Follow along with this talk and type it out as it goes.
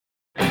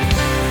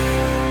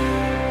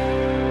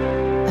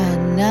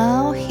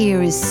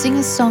here is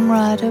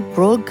singer-songwriter,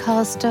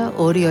 broadcaster,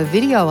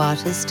 audio-video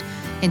artist,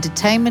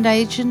 entertainment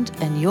agent,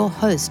 and your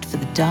host for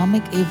the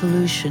Dharmic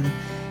Evolution.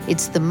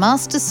 It's the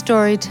master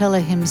storyteller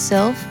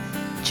himself,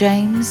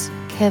 James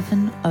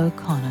Kevin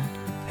O'Connor.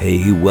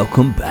 Hey,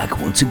 welcome back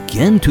once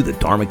again to the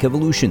Dharmic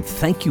Evolution.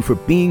 Thank you for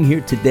being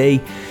here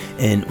today.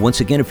 And once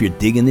again, if you're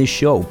digging this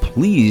show,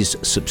 please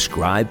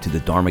subscribe to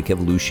the Dharmic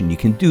Evolution. You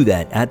can do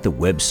that at the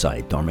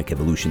website,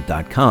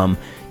 dharmicevolution.com.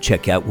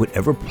 Check out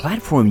whatever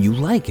platform you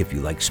like. If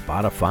you like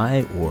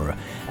Spotify or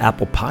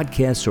Apple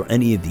Podcasts or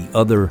any of the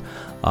other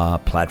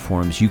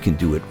platforms, you can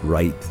do it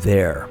right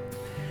there.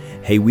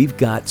 Hey, we've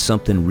got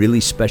something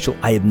really special.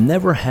 I have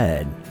never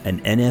had an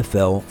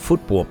NFL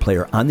football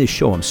player on this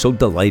show. I'm so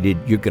delighted.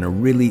 You're going to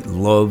really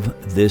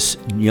love this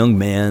young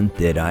man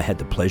that I had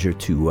the pleasure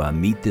to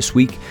meet this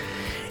week.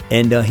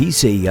 And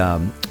he's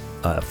a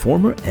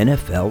former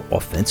NFL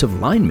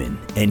offensive lineman,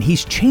 and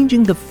he's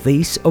changing the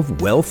face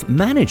of wealth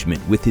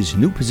management with his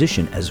new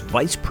position as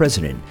vice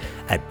president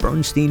at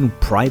Bernstein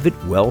Private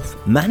Wealth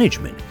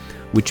Management,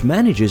 which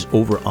manages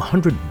over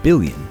 $100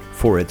 billion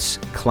for its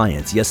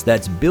clients. Yes,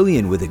 that's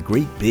billion with a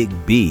great big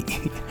B.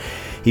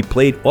 He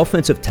played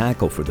offensive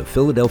tackle for the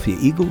Philadelphia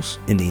Eagles,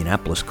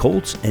 Indianapolis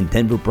Colts, and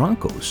Denver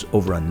Broncos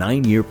over a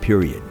 9-year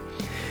period.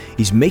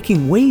 He's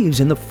making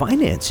waves in the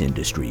finance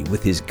industry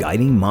with his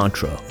guiding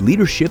mantra,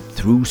 leadership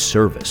through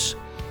service.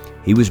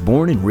 He was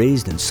born and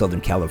raised in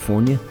Southern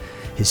California.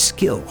 His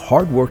skill,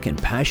 hard work,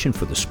 and passion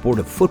for the sport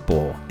of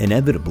football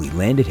inevitably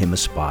landed him a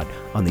spot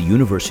on the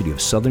University of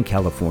Southern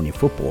California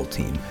football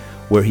team,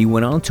 where he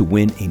went on to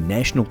win a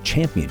national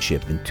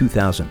championship in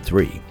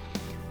 2003.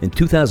 In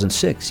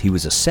 2006, he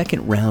was a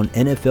second-round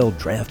NFL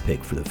draft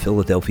pick for the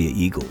Philadelphia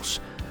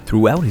Eagles.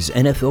 Throughout his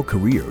NFL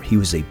career, he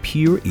was a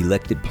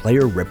peer-elected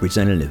player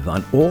representative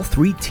on all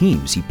 3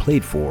 teams he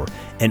played for,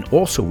 and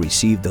also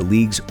received the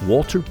league's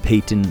Walter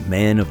Payton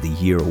Man of the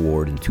Year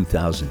award in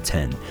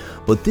 2010.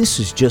 But this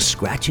is just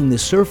scratching the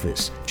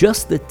surface,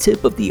 just the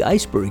tip of the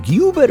iceberg.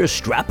 You better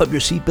strap up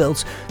your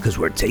seatbelts, because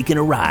we're taking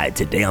a ride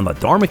today on the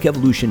Dharmic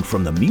Evolution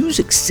from the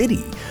Music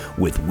City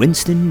with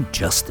Winston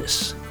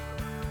Justice.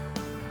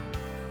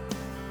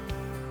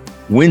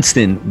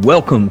 Winston,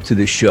 welcome to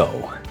the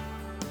show.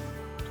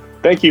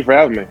 Thank you for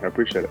having me. I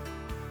appreciate it.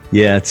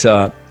 Yeah,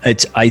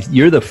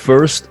 you're the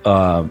first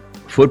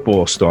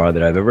football star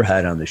that I've ever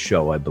had on the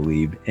show, I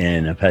believe,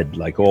 and I've had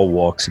like all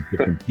walks of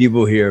different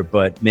people here.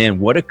 But man,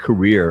 what a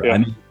career! Yeah. I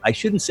mean, I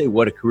shouldn't say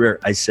what a career.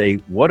 I say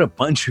what a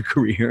bunch of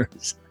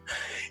careers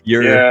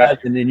you're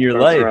having in your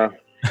life.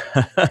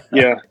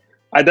 Yeah,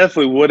 I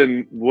definitely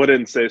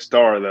wouldn't say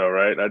star though,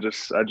 right? I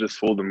just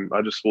fooled him.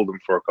 I just fooled him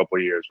for a couple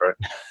of years, right?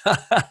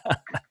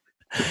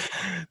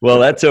 Well,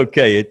 that's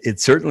okay.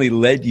 It certainly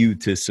led you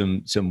to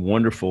some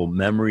wonderful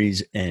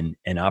memories and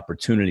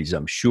opportunities,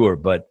 I'm sure.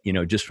 But,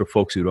 just for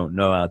folks who don't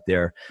know out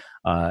there,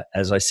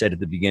 as I said at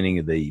the beginning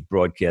of the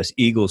broadcast,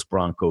 Eagles,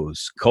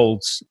 Broncos,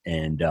 Colts,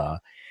 and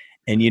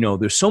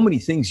there's so many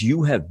things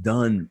you have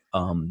done,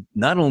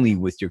 not only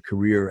with your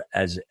career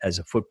as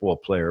a football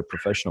player,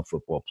 professional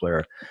football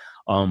player,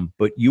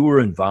 but you were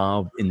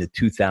involved in the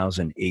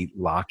 2008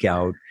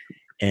 lockout.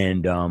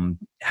 And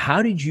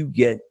how did you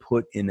get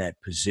put in that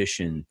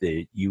position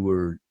that you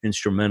were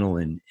instrumental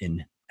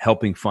in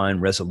helping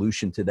find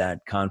resolution to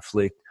that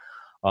conflict?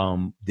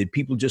 Did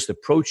people just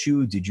approach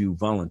you? Did you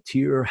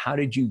volunteer? How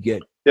did you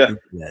get into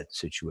that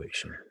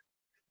situation?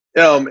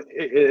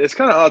 It's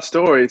kind of an odd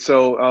story.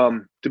 So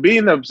to be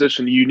in that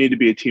position, you need to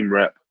be a team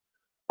rep.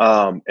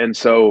 And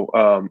so,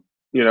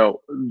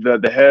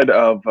 the head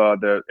of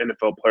the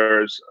NFL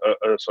Players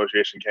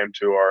Association came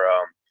to our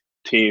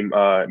team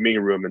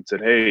meeting room and said,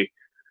 hey,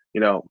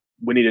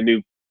 we need a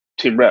new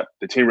team rep.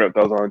 The team rep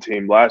that was on the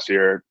team last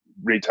year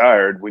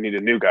retired. We need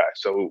a new guy.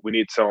 So we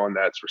need someone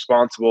that's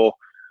responsible.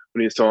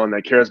 We need someone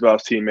that cares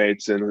about his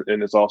teammates and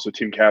is also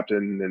team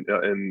captain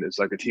and is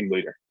like a team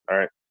leader. All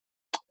right.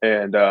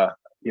 And, I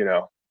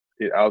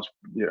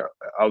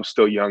was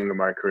still young in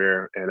my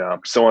career, and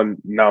someone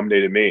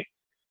nominated me.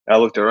 I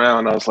looked around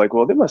and I was like,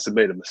 well, they must have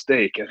made a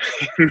mistake.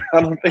 And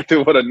I don't think they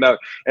would have known.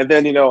 And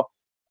then,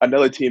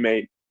 another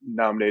teammate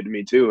nominated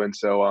me too. And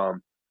so,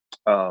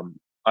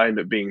 I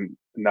ended up being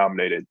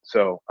nominated.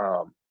 So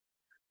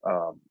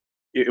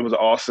it was an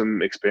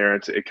awesome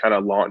experience. It kind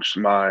of launched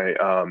my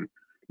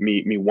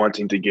me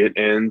wanting to get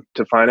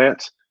into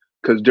finance,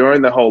 because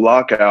during the whole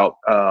lockout,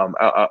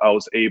 I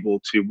was able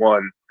to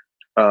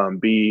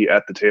be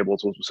at the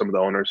tables with some of the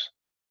owners,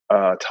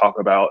 talk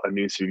about a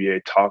new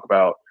CBA, talk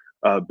about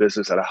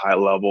business at a high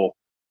level,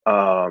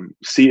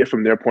 see it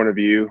from their point of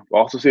view,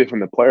 also see it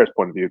from the player's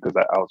point of view, because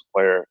I was a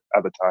player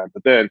at the time.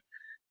 But then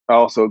I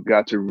also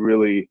got to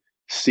really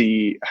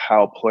see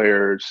how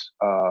players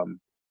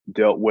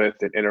dealt with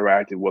and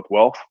interacted with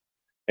wealth,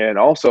 and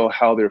also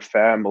how their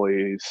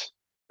families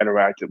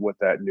interacted with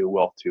that new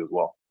wealth too as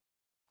well.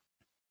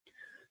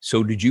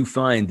 So did you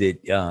find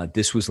that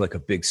this was like a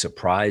big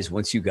surprise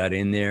once you got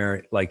in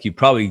there? Like, you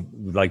probably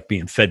like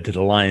being fed to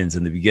the lions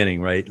in the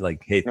beginning, right?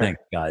 Like, hey,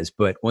 thanks guys.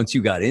 But once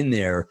you got in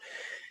there,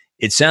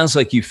 it sounds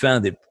like you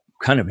found it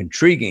kind of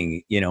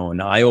intriguing,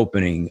 and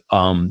eye-opening.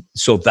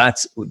 So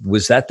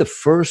was that the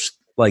first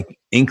like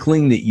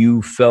inkling that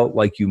you felt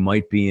like you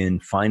might be in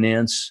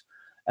finance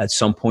at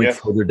some point Yes.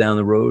 further down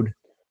the road?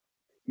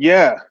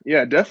 Yeah,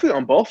 yeah, definitely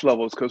on both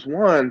levels. Because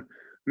one,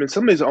 I mean,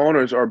 some of these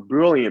owners are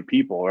brilliant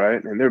people,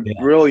 right? And they're Yeah.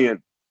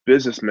 brilliant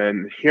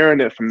businessmen.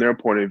 Hearing it from their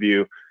point of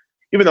view,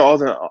 even though I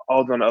was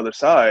on the other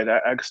side,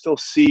 I could still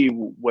see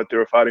what they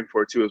were fighting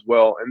for too as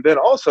well. And then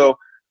also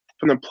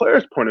from the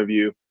player's point of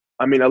view,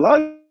 I mean, a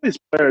lot of these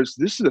players,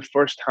 this is the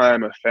first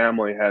time a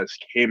family has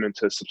came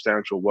into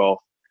substantial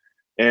wealth,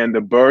 and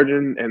the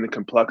burden and the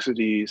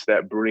complexities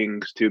that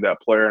brings to that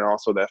player and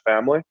also that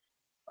family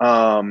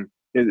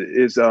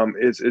is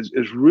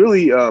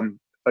really a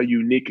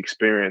unique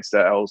experience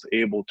that I was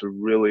able to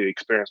really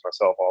experience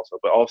myself also,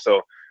 but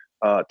also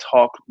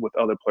talk with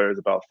other players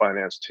about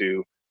finance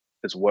too,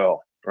 as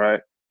well, right?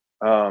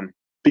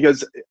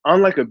 Because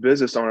unlike a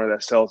business owner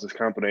that sells his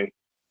company,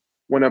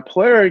 when a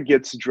player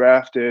gets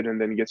drafted and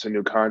then gets a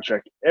new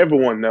contract,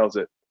 everyone knows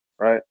it,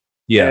 right?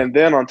 Yeah. And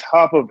then on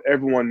top of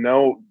everyone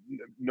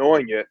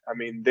knowing it, I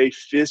mean, they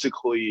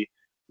physically,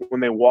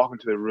 when they walk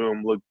into the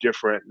room, look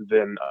different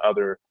than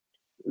other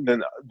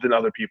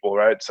people,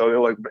 right? So they're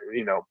like,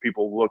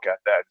 people look at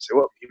that and say,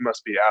 well, he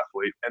must be an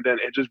athlete. And then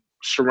it just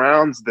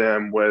surrounds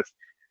them with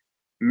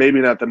maybe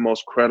not the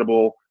most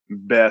credible,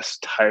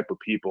 best type of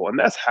people. And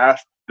that's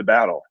half the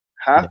battle.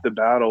 Yeah. Half the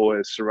battle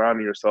is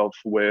surrounding yourself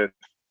with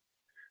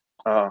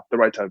the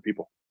right type of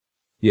people.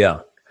 Yeah.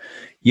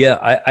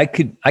 Yeah. I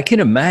can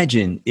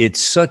imagine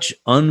it's such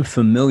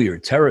unfamiliar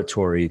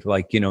territory.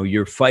 Like,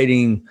 you're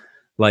fighting,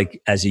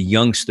 like as a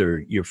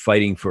youngster, you're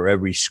fighting for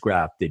every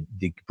scrap that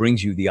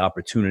brings you the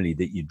opportunity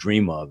that you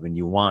dream of and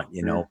you want,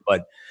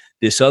 but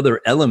this other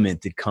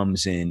element that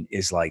comes in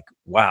is like,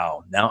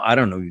 wow, now I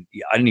don't know.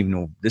 I don't even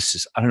know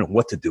I don't know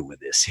what to do with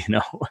this,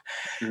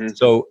 Mm-hmm.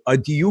 So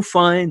do you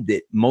find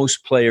that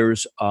most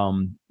players,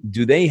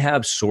 do they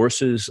have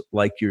sources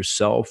like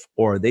yourself,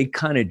 or are they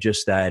kind of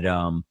just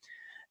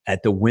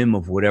at the whim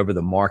of whatever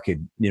the market,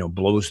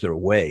 blows their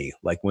way,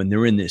 like when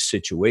they're in this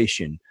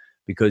situation?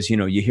 Because,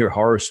 you hear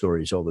horror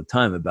stories all the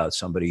time about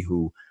somebody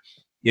who,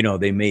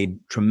 they made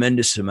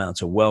tremendous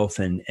amounts of wealth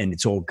and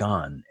it's all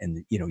gone.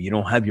 And, you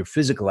don't have your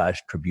physical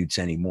attributes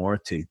anymore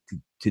to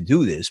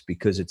do this,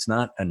 because it's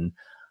not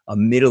a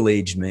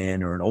middle-aged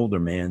man or an older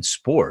man's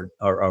sport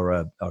or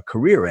a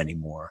career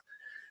anymore.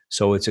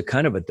 So it's a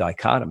kind of a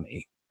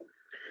dichotomy.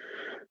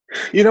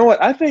 You know what?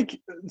 I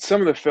think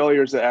some of the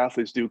failures that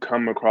athletes do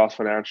come across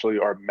financially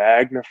are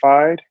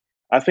magnified.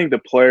 I think the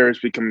players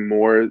become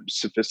more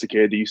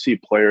sophisticated. You see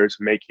players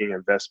making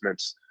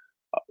investments,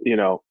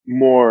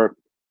 more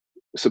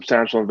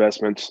substantial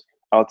investments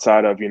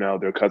outside of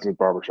their cousin's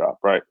barbershop,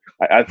 right?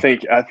 I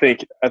think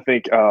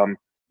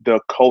the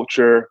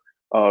culture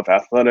of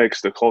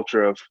athletics, the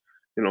culture of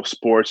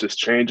sports is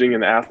changing,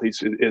 and the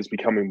athletes is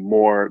becoming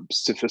more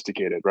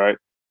sophisticated, right?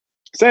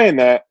 Saying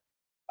that,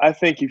 I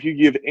think if you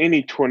give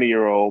any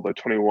 20-year-old or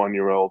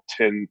 21-year-old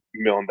 $10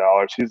 million,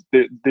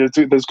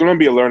 there's going to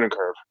be a learning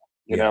curve,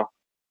 you Yeah.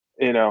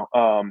 know,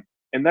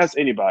 and that's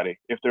anybody,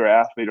 if they're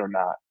an athlete or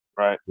not,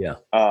 right? Yeah.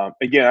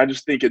 Again, I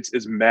just think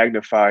it's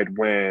magnified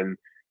when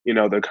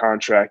the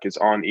contract is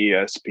on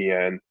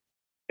ESPN,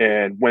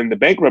 and when the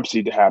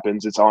bankruptcy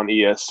happens, it's on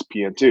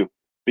ESPN too,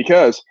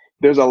 because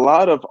there's a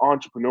lot of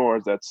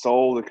entrepreneurs that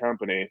sold the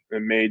company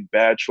and made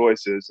bad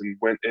choices and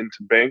went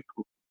into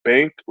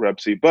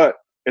bankruptcy, but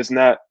it's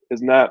not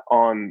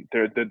on.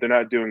 They're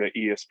not doing an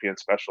ESPN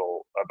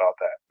special about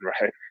that,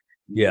 right?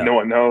 Yeah. No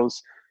one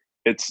knows.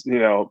 It's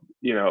no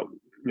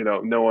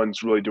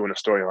one's really doing a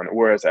story on it.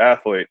 Whereas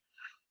athlete,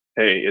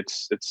 hey,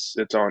 it's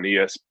on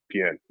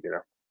ESPN.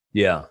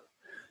 Yeah.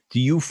 Do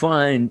you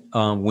find,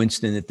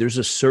 Winston, that there's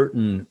a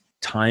certain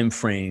time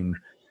frame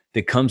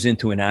that comes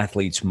into an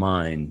athlete's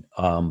mind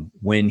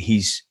when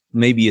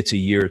maybe it's a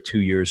year or 2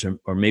 years,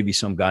 or maybe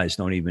some guys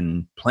don't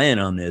even plan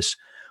on this,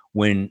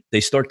 when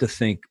they start to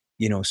think,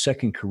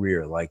 second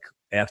career, like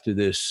after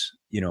this,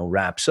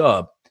 wraps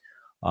up,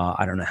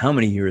 I don't know how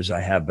many years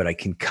I have, but I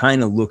can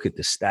kind of look at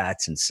the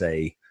stats and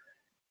say,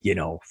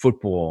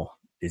 football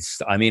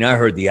is, I mean, I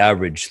heard the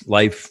average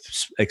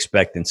life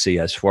expectancy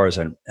as far as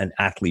an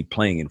athlete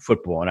playing in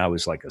football, and I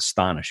was like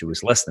astonished. It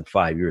was less than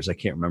 5 years. I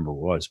can't remember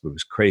what it was, but it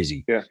was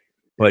crazy. Yeah.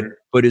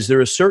 But is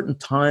there a certain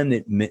time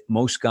that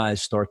most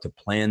guys start to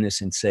plan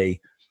this and say,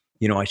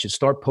 I should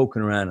start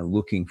poking around and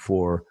looking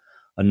for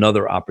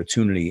another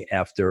opportunity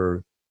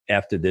after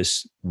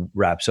this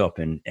wraps up,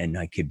 and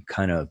I could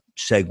kind of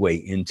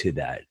segue into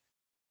that?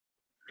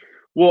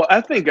 Well,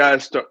 I think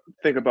guys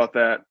think about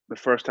that the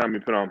first time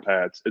you put on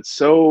pads. It's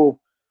so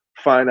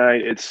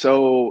finite. It's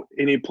so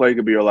any play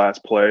could be your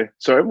last play.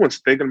 So everyone's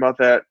thinking about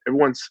that.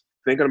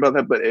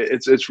 But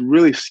it's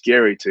really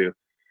scary too.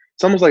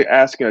 It's almost like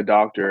asking a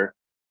doctor,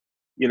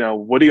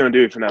 what are you going to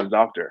do if you're not a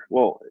doctor?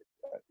 Well,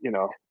 you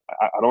know,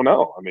 I don't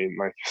know. I mean,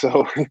 like,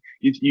 so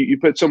you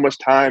put so much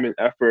time and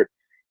effort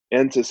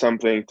into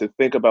something to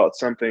think about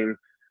something,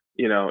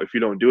 if you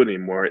don't do it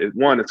anymore,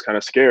 it's kind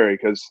of scary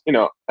because,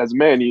 as a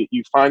man,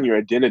 you find your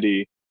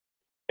identity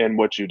in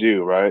what you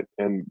do, right?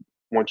 And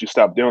once you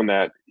stop doing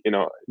that,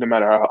 no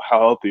matter how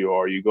healthy you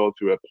are, you go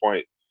through a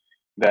point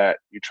that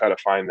you try to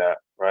find that,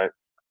 right?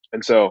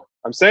 And so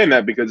I'm saying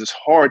that because it's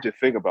hard to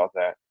think about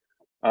that.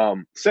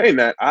 Saying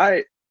that,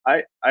 I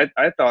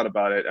thought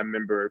about it. I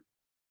remember,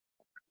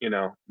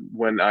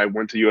 when I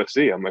went to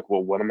USC, I'm like,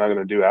 well, what am I going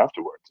to do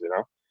afterwards?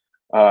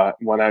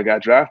 When I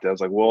got drafted, I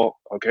was like, well,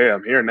 okay,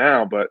 I'm here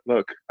now, but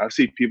look, I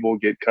see people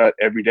get cut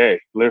every day,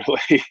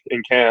 literally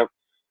in camp.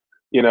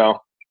 You know,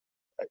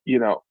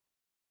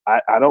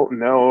 I don't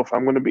know if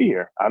I'm going to be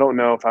here. I don't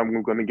know if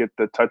I'm going to get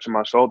the touch on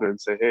my shoulder and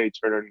say, hey,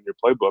 turn in your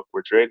playbook.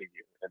 We're trading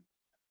you. And,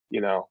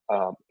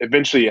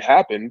 eventually it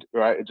happened,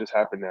 right? It just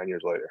happened 9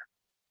 years later.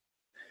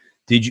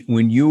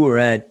 When you were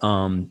at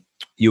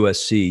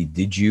USC,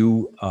 did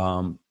you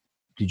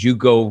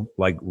go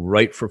like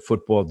right for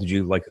football? Did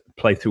you like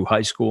play through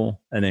high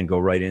school and then go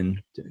right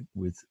in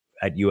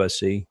at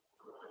USC?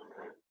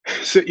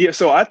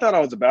 So I thought I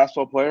was a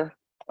basketball player.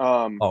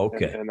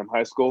 Okay. In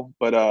high school,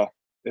 but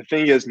the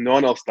thing is, no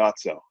one else thought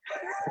so.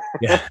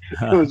 Yeah.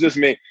 It was just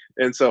me.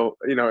 And so,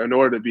 in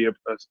order to be a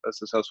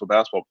successful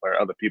basketball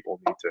player, other people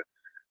need to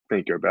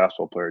think you're a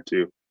basketball player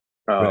too.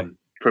 Right.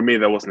 For me,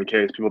 that wasn't the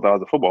case. People thought I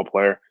was a football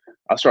player.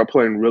 I started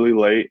playing really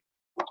late.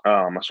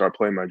 I started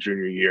playing my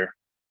junior year.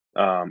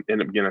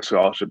 Ended up getting a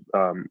scholarship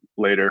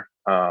later.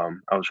 I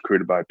was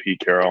recruited by Pete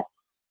Carroll.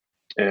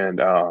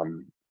 And,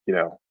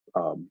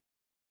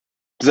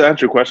 does that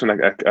answer your question? I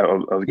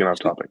was getting off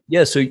topic.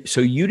 Yeah. So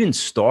you didn't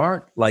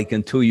start like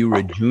until you were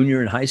a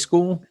junior in high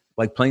school,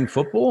 like playing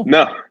football?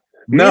 No,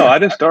 Really? I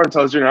didn't start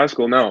until I was junior high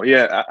school. No,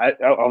 yeah, I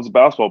was a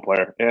basketball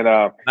player, and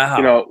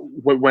Wow.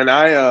 when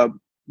I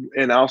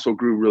and I also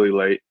grew really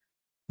late.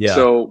 Yeah.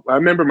 So I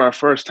remember my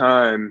first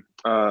time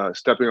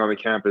stepping on the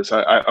campus.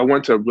 I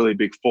went to a really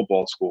big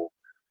football school.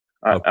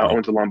 I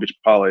went to Long Beach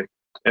Poly,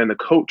 and the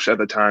coach at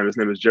the time, his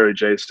name was Jerry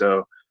J.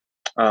 So,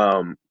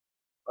 from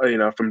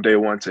day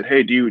one said,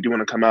 hey, do you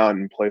want to come out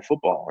and play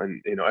football?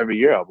 And, every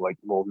year I'm like,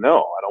 well, no,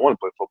 I don't want to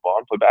play football. I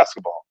want to play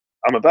basketball.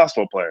 I'm a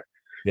basketball player.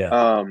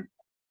 Yeah.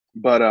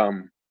 But I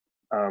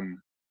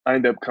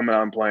ended up coming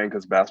out and playing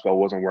because basketball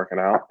wasn't working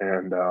out,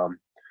 and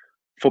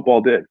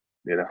football did,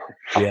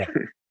 Yeah.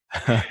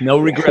 No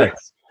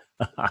regrets.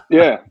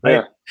 Yeah.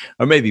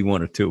 Or maybe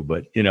one or two,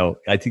 but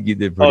I think you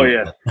did pretty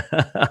well.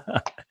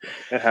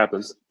 It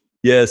happens.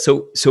 Yeah.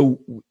 So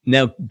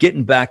now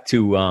getting back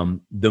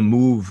to the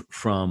move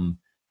from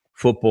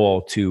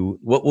football to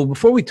well,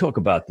 before we talk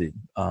about the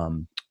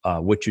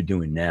what you're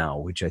doing now,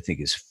 which I think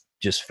is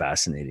just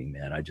fascinating,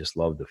 man. I just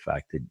love the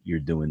fact that you're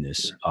doing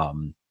this.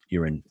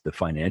 You're in the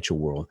financial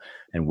world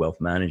and wealth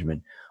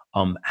management.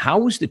 How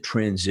was the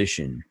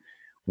transition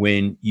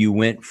when you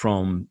went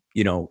from,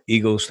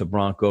 Eagles to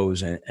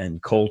Broncos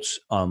and Colts,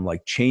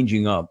 like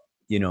changing up,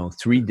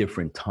 3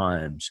 different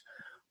times?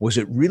 Was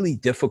it really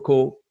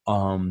difficult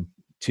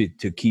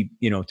to keep,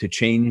 to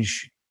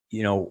change,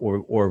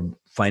 or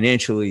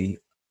financially,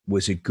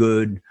 was it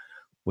good?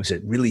 Was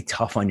it really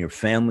tough on your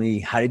family?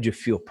 How did you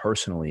feel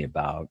personally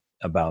about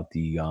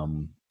the,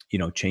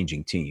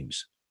 changing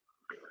teams?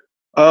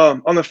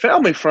 On the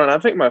family front, I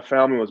think my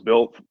family was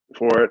built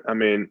for it. I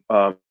mean,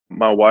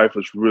 my wife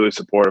was really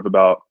supportive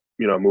about,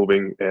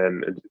 moving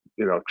and,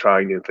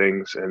 trying new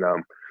things. And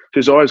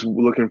she's always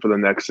looking for the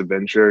next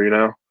adventure,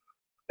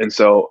 And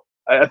so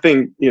I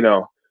think,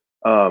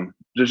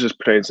 this just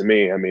pertains to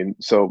me. I mean,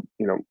 so,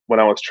 when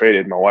I was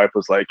traded, my wife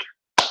was like,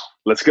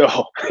 let's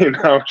go.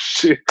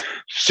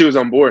 She was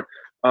on board.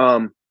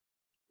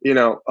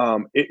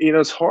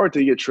 It's hard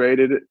to get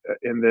traded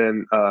and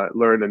then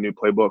learn a new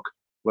playbook,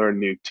 learn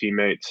new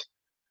teammates,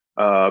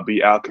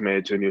 be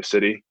acclimated to a new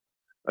city,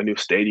 a new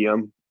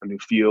stadium, a new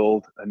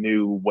field, a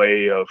new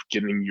way of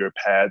getting your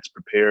pads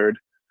prepared.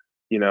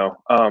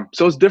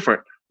 So it's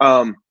different.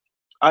 I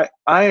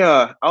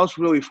was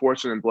really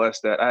fortunate and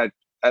blessed that I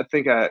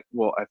think I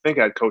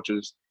had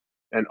coaches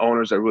and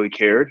owners that really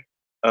cared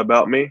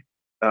about me.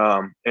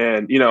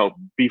 And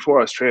before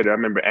I was traded, I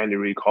remember Andy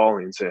Reid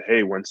calling and said,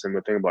 "Hey, Winston,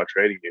 we're thinking about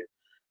trading you."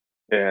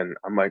 And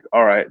I'm like,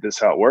 "All right, this is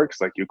how it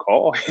works. Like you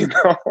call, he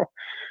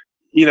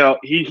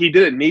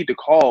didn't need to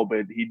call,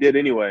 but he did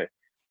anyway.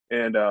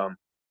 And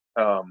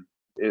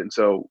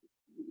so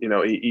he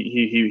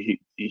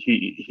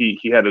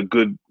had a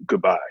good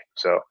goodbye.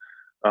 So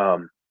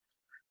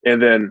and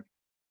then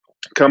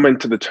coming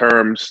to the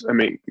terms, I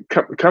mean,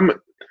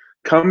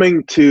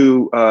 coming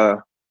to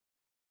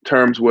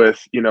terms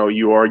with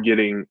you are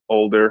getting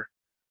older,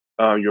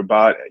 your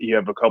body, you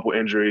have a couple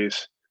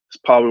injuries. It's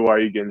probably why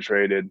you're getting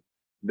traded.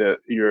 That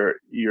your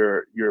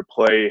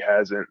play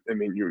hasn't. I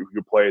mean, your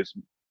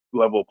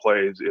level of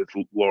play is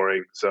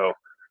lowering. So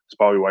it's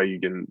probably why you're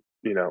getting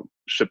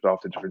shipped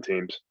off to different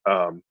teams.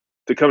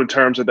 To come to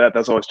terms with that,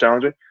 that's always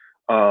challenging.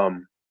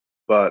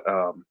 But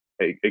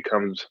it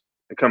comes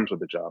with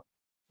the job.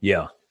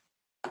 Yeah.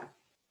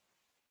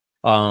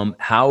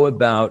 How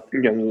about?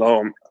 I'm getting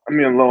low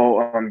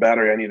on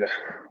battery. I need to.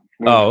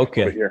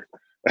 Okay. Here.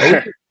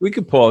 We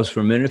could pause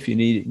for a minute if you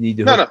need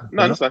to. No,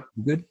 that's fine.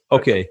 You good?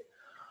 Okay.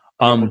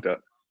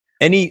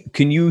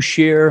 Can you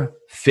share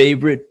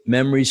favorite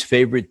memories,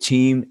 favorite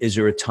team? Is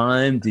there a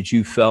time that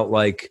you felt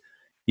like,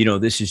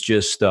 this is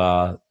just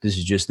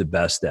the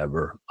best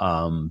ever?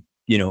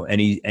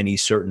 Any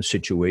certain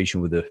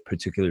situation with a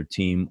particular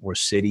team or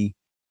city?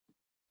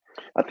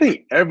 I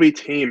think every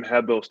team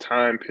had those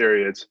time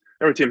periods.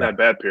 Every team Yeah. had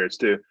bad periods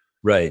too.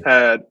 Right.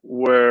 Had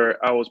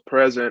where I was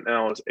present and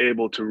I was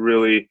able to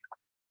really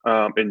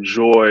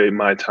enjoy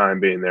my time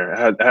being there.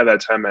 I had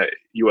that time at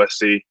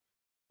USC.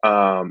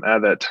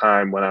 At that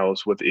time when I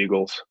was with the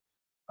Eagles,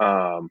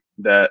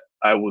 that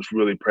I was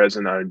really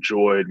present. I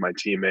enjoyed my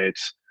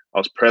teammates. I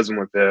was present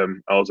with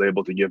them. I was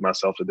able to give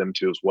myself to them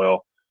too as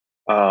well.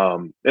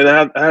 And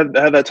I had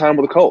that time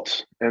with the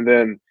Colts, and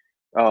then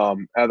I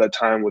had that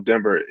time with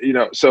Denver.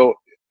 So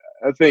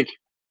I think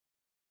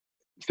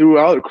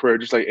throughout a career,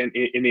 just like in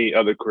any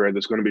other career,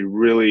 there's going to be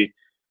really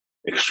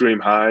extreme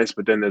highs,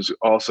 but then there's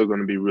also going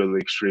to be really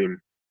extreme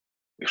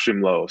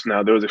lows.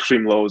 Now there was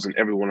extreme lows in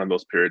every one of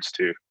those periods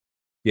too,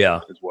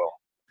 Yeah. as well.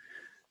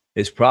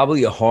 It's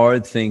probably a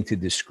hard thing to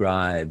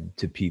describe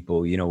to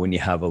people, when you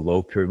have a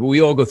low period. But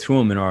we all go through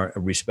them in our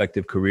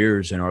respective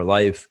careers in our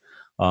life.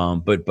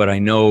 But I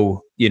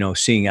know,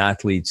 seeing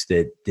athletes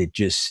that they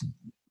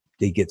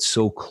get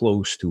so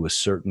close to a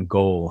certain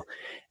goal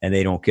and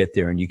they don't get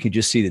there, and you can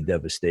just see the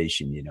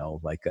devastation,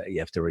 like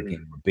after a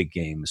game, a big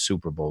game, a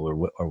Super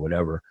Bowl or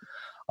whatever.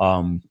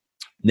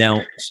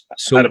 Now,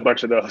 so I had a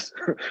bunch of those.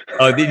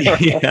 Oh, did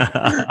you?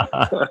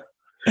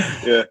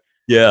 Yeah.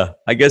 Yeah,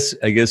 I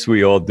guess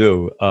we all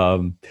do.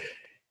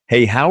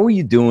 Hey, how are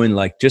you doing?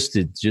 Like, just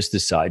to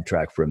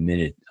sidetrack for a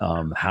minute,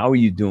 how are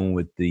you doing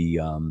with the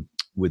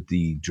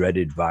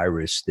dreaded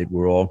virus that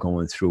we're all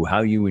going through? How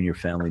are you and your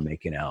family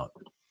making out?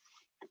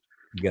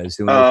 You guys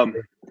doing okay?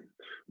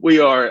 We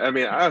are. I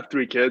mean, I have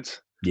 3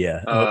 kids.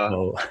 Yeah.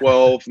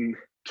 12, 9,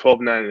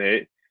 and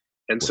 8.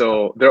 And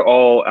so they're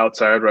all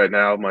outside right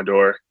now. My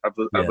door, I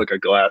have like a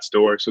glass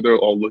door, so they're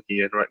all looking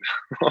in right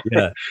now.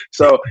 Yeah.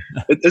 So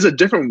it's a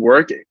different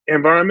work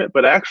environment,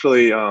 but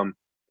actually it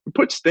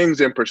puts things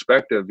in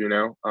perspective.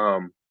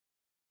 I'm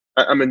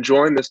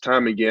enjoying this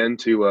time again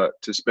to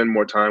spend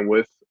more time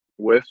with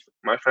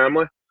my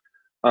family,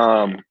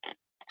 and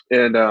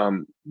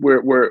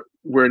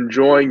we're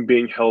enjoying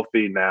being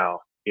healthy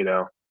now.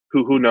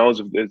 Who knows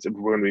if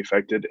we're going to be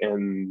affected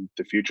in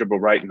the future, but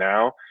right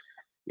now,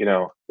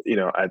 I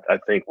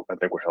think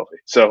we're healthy.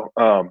 So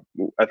I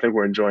think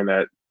we're enjoying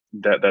that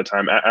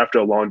time. After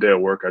a long day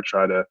of work, I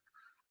try to,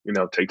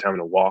 take time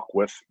to walk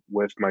with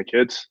my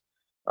kids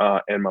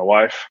and my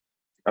wife,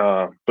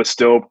 but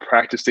still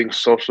practicing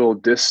social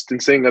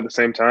distancing at the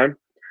same time.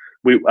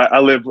 I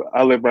live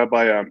right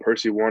by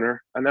Percy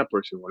Warner, not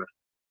Percy Warner,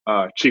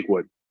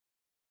 Cheekwood.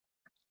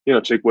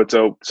 Cheekwood.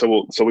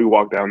 So we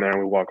walk down there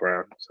and we walk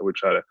around. So we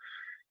try to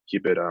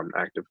keep it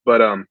active.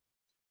 But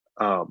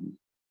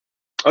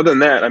other than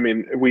that, and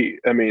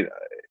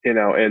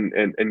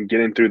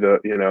getting through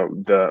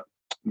the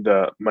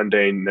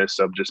mundaneness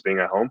of just being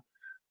at home,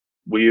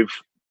 we've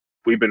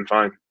been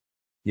fine.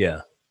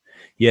 Yeah.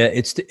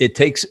 It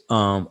takes,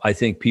 I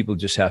think people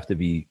just have to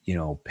be,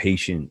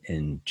 patient,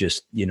 and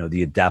just,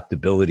 the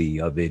adaptability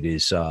of it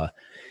is,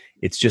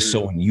 it's just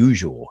so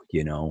unusual.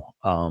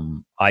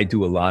 I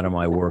do a lot of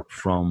my work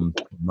from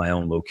my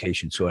own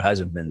location, so it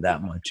hasn't been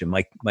that much. And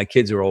my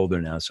kids are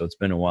older now, so it's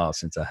been a while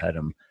since I had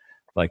them.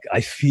 Like,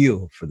 I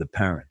feel for the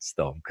parents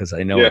though, because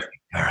I know, all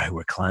right,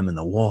 we're climbing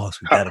the walls.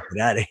 We got to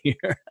get out of here.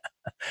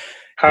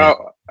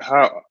 How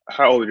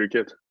old are your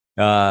kids?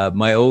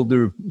 My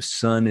older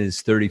son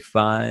is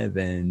 35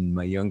 and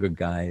my younger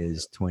guy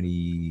is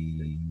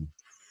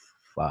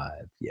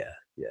 25. Yeah.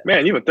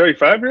 Man, you have a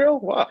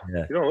 35-year-old? Wow.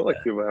 Yeah. You don't look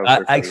like people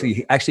have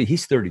actually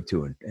he's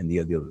 32 and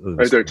the other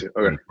 32. Okay.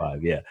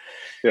 25. Yeah.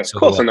 So,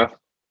 close enough.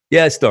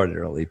 Yeah, it started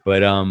early,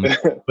 but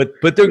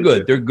but they're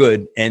good. They're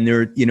good, and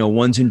they're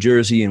one's in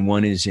Jersey and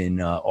one is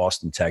in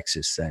Austin,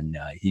 Texas, and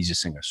he's a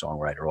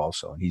singer-songwriter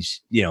also, and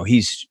he's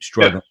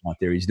struggling out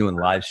there. He's doing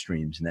live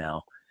streams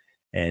now,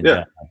 and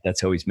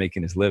that's how he's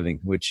making his living.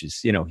 Which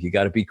is you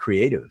got to be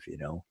creative,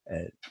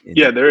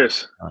 there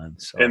is,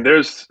 so. and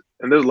there's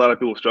a lot of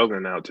people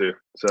struggling now too.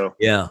 So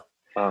yeah,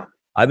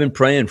 I've been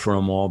praying for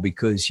them all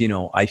because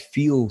I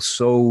feel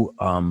so.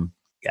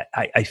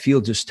 I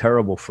feel just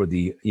terrible for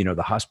the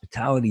the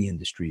hospitality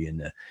industry and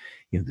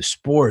the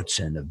sports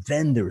and the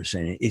vendors,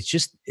 and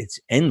it's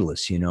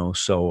endless,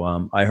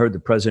 So I heard the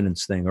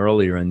president's thing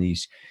earlier, and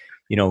these,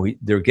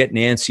 they're getting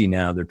antsy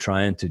now. They're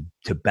trying to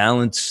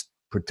balance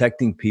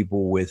protecting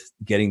people with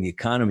getting the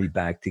economy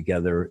back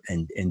together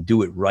and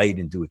do it right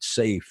and do it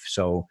safe.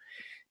 So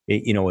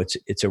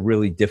it's a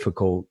really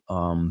difficult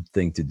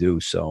thing to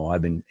do. So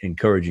I've been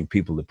encouraging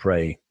people to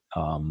pray.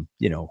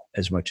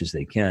 As much as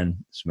they can,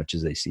 as much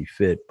as they see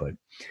fit, but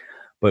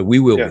we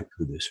will get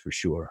through this for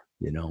sure,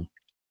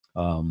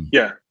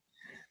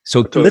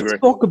 So let's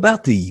talk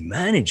about the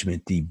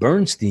management, the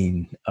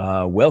Bernstein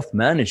wealth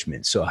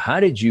management. So how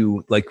did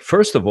you,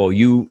 first of all,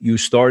 you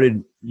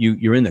started,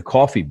 you're in the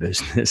coffee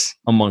business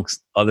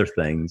amongst other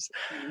things.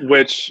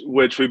 Which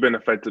we've been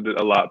affected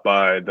a lot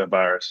by the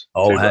virus.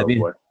 Oh, have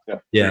you?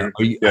 Yeah.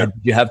 Did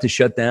you have to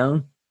shut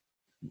down?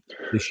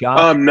 the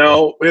shop?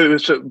 No, it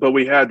was but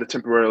we had to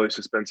temporarily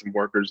suspend some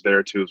workers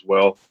there too as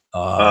well.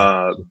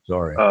 Uh,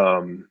 Sorry.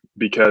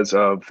 because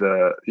of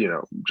the,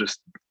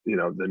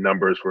 the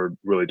numbers were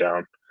really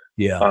down.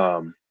 Yeah.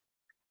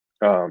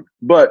 Um,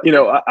 but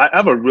I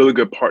have a really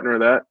good partner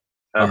in that.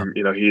 Uh,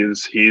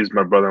 He's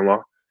my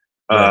brother-in-law.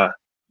 right. Uh,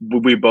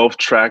 we both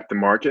track the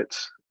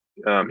markets.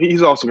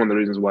 He's also one of the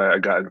reasons why I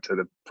got into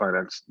the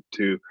finance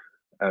too,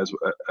 as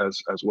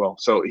well.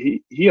 So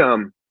we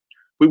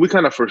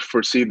kind of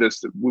foresee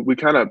this. We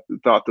kind of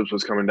thought this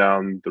was coming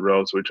down the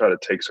road, so we try to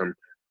take some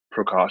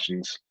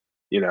precautions.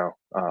 We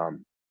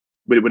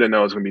didn't know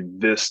it was going to be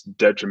this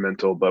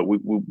detrimental, but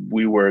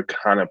we were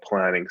kind of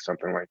planning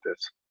something like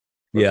this.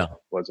 Yeah.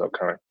 Was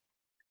upcoming.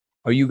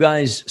 Are you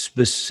guys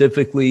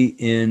specifically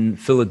in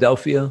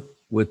Philadelphia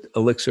with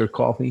Elixir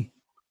Coffee?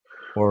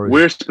 Or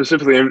We're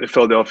specifically in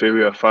Philadelphia.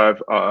 We have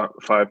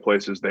five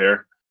places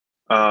there.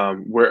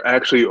 We're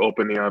actually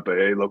opening up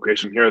a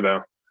location here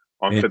though,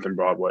 on Fifth and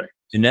Broadway.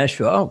 In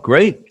Nashville? Oh,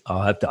 great!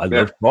 I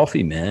love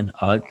coffee, man.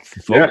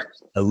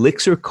 Folks,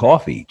 Elixir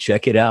Coffee,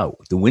 check it out.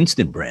 The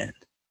Winston brand.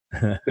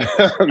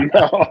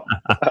 No,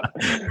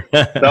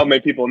 that'll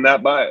make people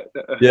not buy it.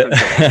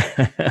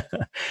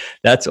 Yeah,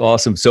 that's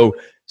awesome. So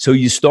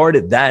you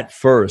started that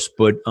first,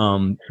 but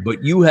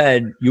you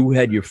had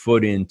your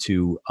foot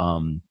into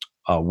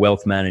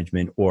wealth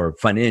management or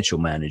financial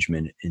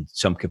management in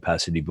some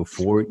capacity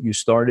before you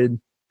started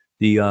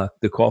the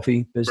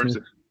coffee business.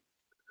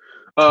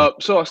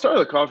 So I started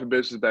the coffee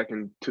business back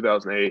in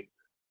 2008.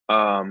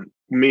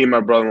 Me and my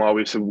brother-in-law,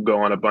 we used to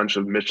go on a bunch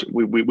of mission.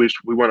 We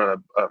went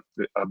on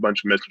a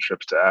bunch of mission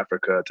trips to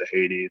Africa, to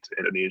Haiti, to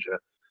Indonesia,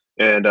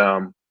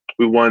 and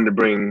we wanted to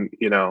bring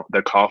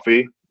the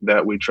coffee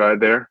that we tried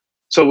there.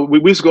 So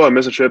we used to go on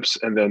mission trips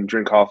and then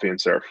drink coffee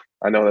and surf.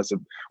 I know that's a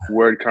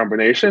word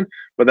combination,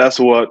 but that's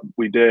what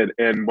we did.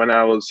 And when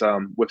I was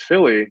with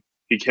Philly,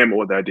 he came up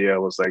with the idea.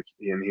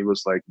 He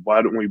was like,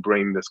 why don't we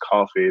bring this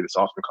coffee, this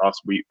awesome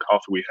coffee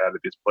we had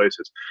at these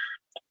places,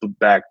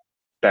 back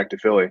to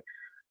Philly?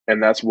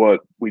 And that's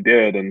what we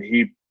did. And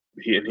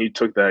he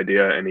took the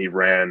idea and he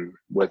ran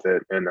with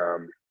it. And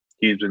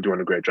he's been doing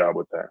a great job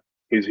with that.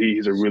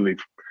 He's a really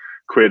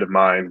creative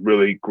mind,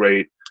 really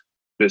great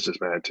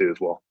businessman too as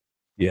well.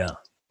 Yeah,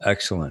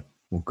 excellent.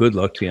 Well, good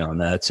luck to you on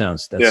that. That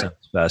sounds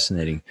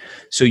fascinating.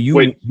 So you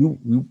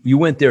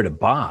went there to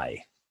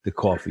buy the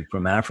coffee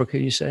from Africa,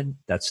 you said?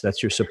 That's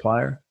your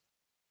supplier?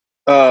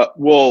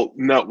 Well,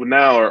 no.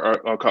 Now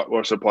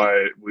our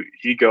supplier,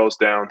 he goes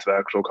down to the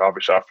actual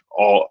coffee shop,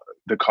 all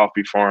the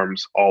coffee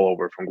farms all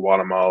over, from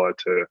Guatemala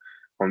to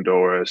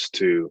Honduras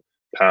to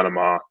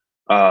Panama.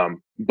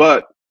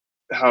 But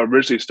how it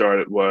originally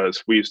started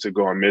was we used to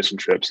go on mission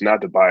trips,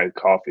 not to buy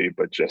coffee,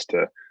 but just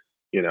to,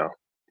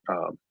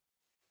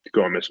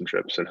 go on mission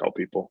trips and help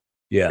people.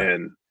 Yeah.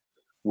 And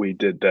we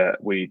did that.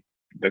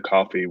 The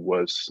coffee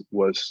was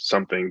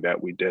something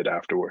that we did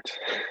afterwards.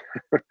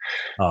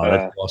 Oh,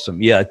 that's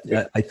awesome. Yeah.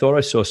 I thought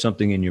I saw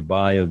something in your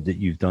bio that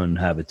you've done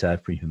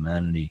Habitat for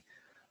Humanity.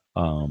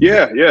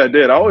 Yeah, I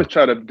did. I always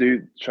try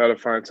to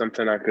find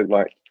something I could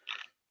like.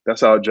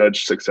 That's how I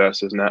judge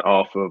success, is not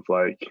off of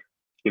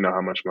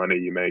how much money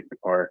you make,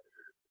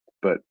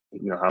 but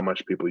how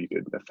much people you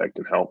could affect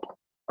and help.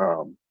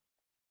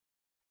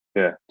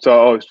 Yeah. So I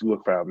always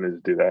look for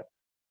avenues to do that,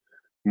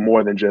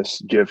 more than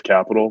just give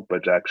capital,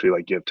 but to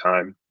actually give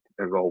time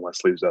and roll my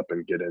sleeves up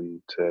and get into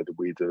the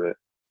weeds of it.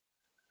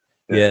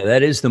 Yeah,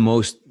 that is the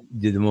most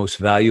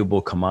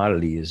valuable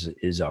commodity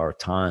is our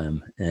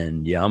time.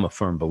 And yeah, I'm a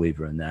firm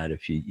believer in that.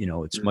 If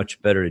it's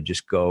much better to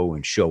just go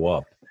and show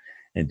up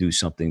and do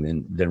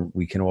something than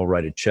we can all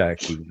write a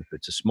check, even if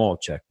it's a small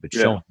check, but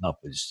showing up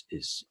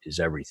is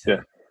everything.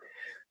 Yeah.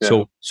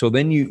 Yeah. So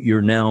then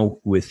you're now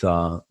with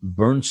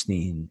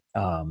Bernstein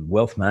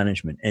Wealth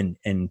Management,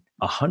 and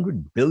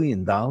 $100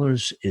 billion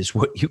is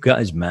what you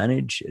guys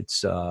manage.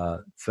 It's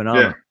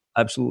phenomenal,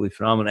 absolutely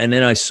phenomenal. And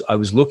then I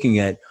was looking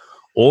at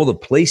all the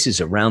places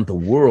around the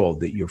world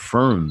that your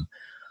firm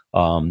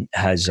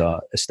has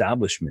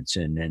establishments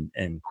in,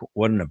 and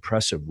what an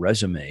impressive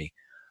resume.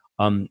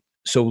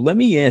 So let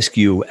me ask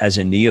you, as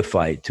a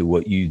neophyte to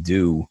what you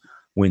do,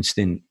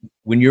 Winston,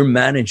 when you're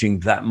managing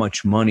that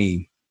much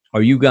money,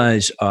 are you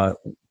guys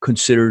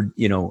considered,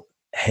 a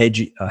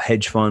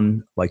hedge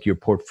fund, like your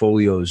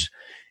portfolios?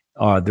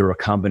 They're a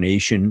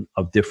combination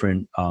of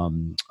different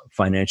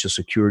financial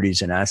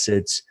securities and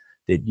assets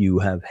that you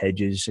have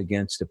hedges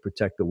against to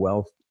protect the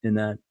wealth in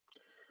that?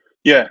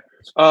 Yeah.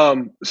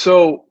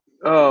 So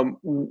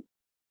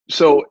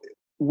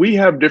we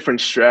have different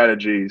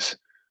strategies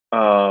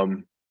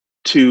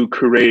to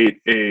create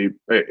a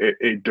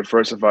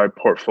diversified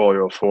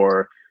portfolio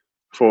for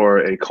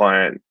a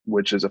client,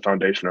 which is a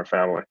foundation or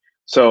family.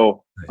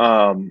 So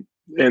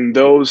in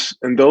those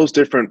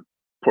different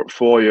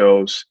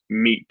portfolios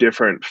meet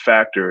different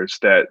factors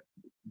that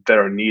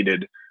are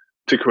needed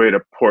to create a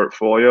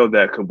portfolio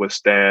that could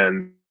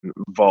withstand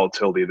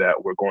volatility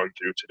that we're going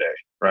through today,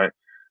 right?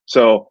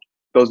 So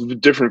those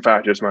different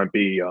factors might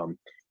be a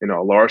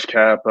large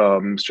cap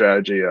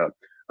strategy, a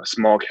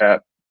small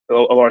cap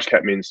a large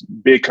cap means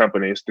big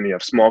companies. Then you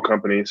have small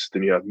companies.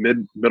 Then you have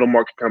middle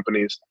market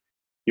companies.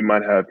 You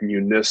might have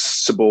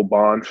municipal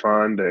bond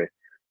fund, a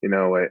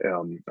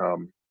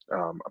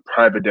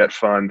private debt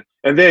fund,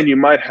 and then you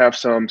might have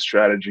some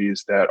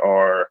strategies that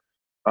are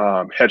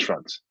hedge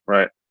funds,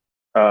 right?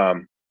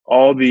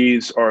 All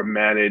these are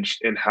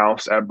managed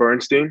in-house at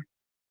Bernstein,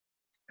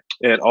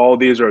 and all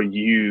these are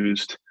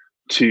used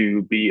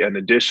to be an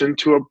addition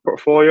to a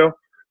portfolio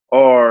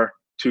or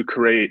to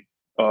create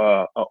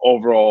an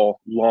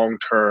overall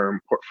long-term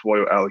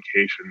portfolio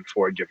allocation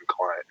for a given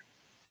client.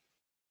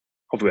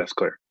 Hopefully that's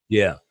clear.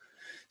 Yeah.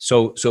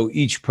 So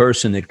each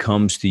person that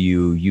comes to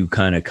you, you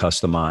kind of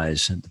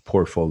customize the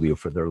portfolio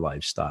for their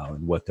lifestyle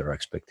and what their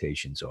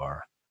expectations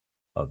are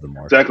of the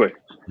market. Exactly.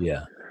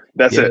 Yeah.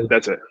 That's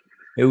it.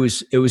 It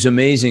was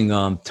amazing.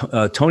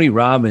 Tony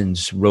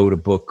Robbins wrote a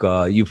book,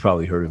 you've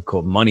probably heard of,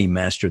 called Money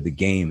Mastered the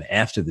Game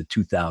after the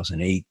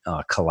 2008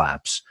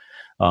 collapse,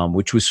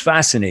 which was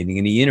fascinating.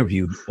 And he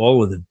interviewed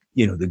all of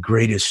the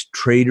greatest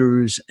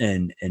traders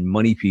and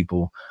money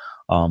people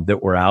that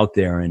were out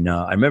there. And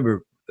I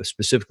remember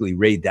specifically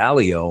Ray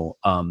Dalio.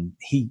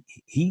 He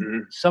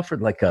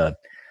suffered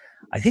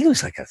I think it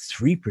was like a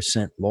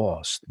 3%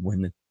 loss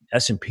when the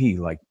S&P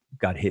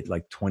got hit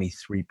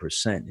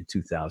 23% in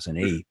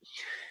 2008.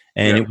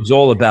 And it was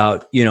all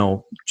about,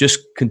 just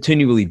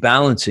continually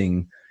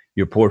balancing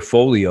your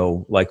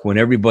portfolio. Like when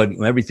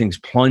everything's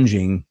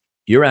plunging,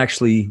 you're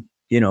actually,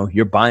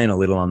 you're buying a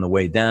little on the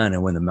way down.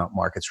 And when the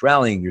market's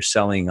rallying, you're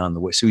selling on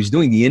the way. So he's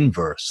doing the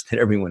inverse that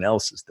everyone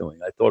else is doing.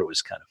 I thought it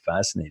was kind of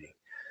fascinating.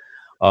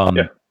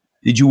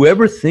 Did you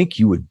ever think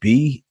you would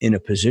be in a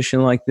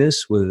position like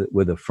this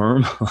with a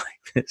firm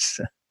like this?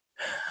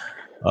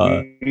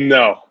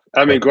 No.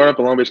 I mean, growing up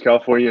in Long Beach,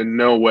 California,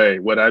 no way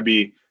would I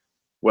be.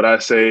 Would I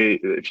say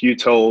if you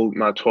told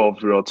my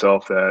 12-year-old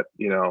self that,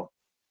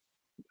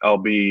 I'll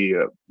be,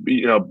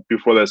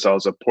 before this, I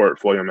was a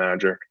portfolio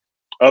manager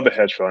of a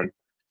hedge fund.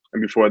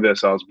 And before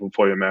this, I was a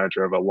portfolio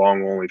manager of a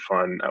long-only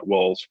fund at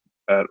Wells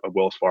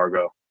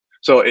Fargo.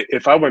 So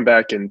if I went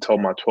back and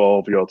told my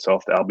 12-year-old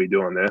self that I'll be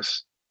doing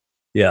this,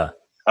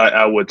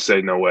 I would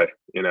say no way,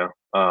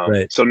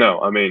 Right. So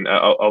no, I mean,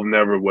 I'll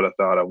never would have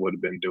thought I would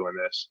have been doing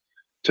this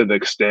to the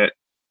extent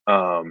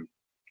I'll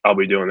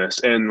be doing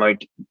this. And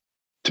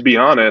to be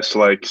honest,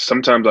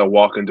 sometimes I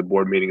walk into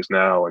board meetings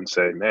now and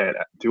say, man,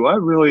 do I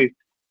really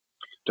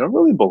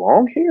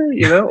belong here?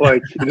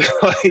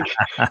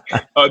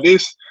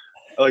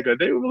 Are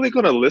they really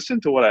going to listen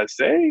to what I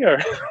say?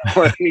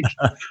 Or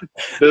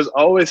there's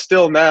always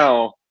still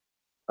now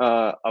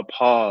a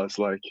pause,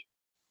 and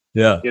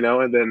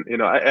then,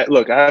 I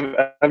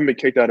haven't been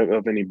kicked out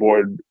of any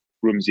board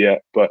rooms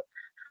yet, but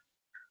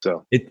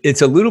so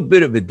it's a little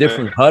bit of a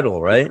different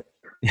huddle, right?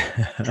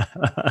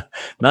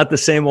 Not the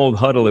same old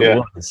huddle it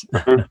was.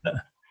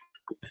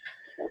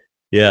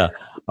 Yeah.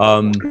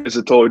 It's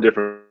a totally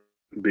different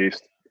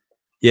beast.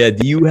 Yeah.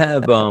 Do you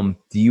have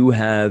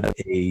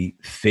a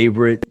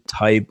favorite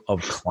type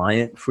of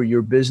client for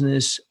your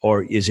business,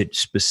 or is it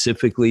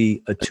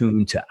specifically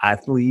attuned to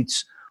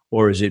athletes,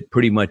 or is it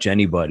pretty much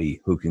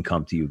anybody who can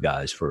come to you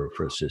guys for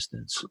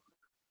assistance?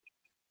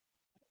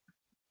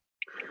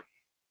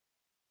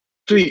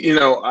 Actually,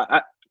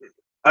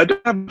 I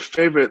don't have a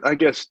favorite, I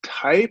guess,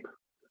 type.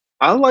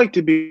 I like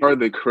to be part of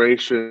the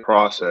creation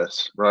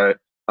process, right?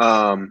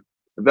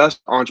 If that's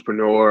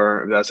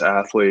entrepreneur, if that's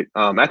athlete.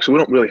 Actually, we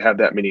don't really have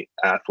that many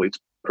athletes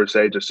per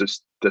se. That's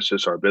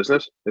just our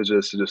business.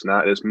 It's just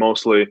not. It's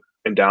mostly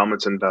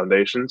endowments and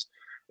foundations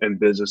and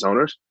business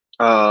owners.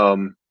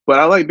 But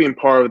I like being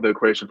part of the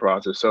creation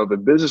process. So the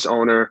business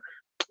owner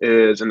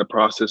is in the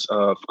process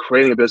of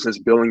creating a business,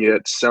 building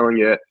it, selling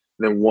it,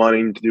 then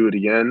wanting to do it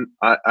again.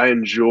 I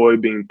enjoy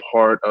being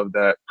part of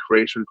that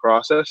creation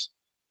process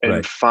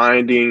and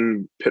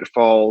finding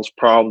pitfalls,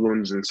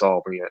 problems, and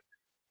solving it.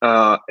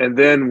 And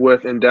then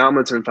with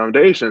endowments and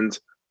foundations,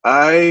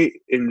 I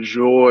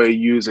enjoy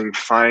using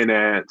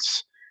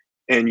finance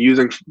and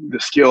using the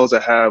skills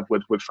I have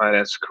with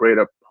finance to create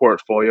a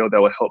portfolio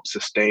that will help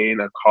sustain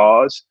a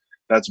cause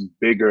that's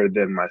bigger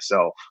than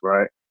myself,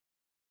 right?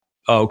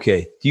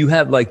 Okay. Do you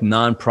have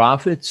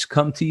nonprofits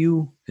come to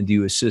you, and do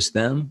you assist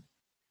them?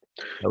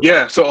 Okay.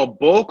 Yeah, so a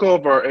bulk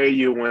of our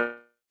AU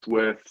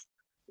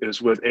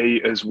is with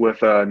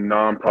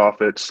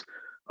nonprofits,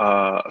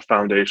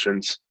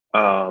 foundations,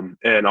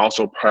 and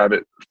also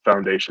private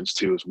foundations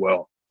too as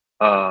well.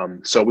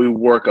 So we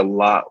work a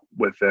lot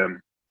with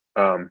them.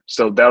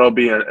 So that'll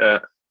be an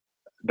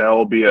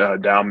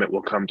endowment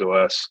will come to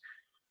us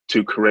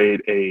to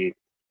create a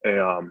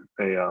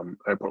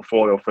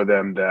portfolio for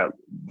them that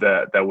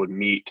would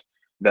meet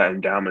that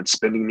endowment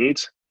spending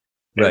needs,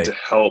 and to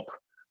help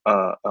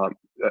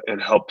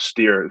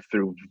steer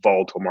through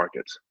volatile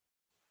markets.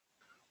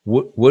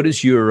 What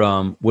is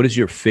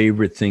your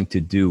favorite thing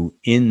to do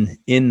in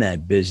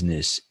that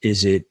business?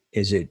 Is it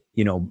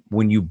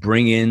when you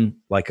bring in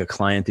a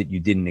client that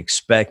you didn't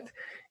expect?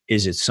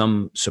 Is it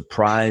some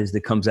surprise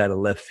that comes out of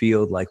left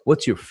field?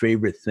 What's your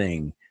favorite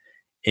thing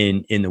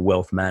in the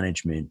wealth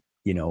management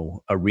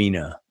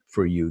arena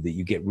for you that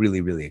you get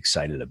really, really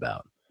excited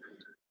about?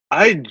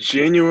 I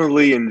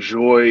genuinely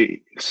enjoy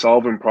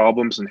solving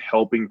problems and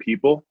helping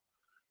people.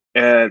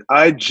 And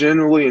I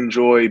generally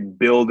enjoy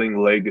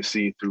building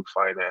legacy through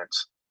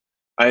finance.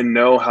 I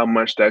know how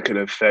much that could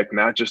affect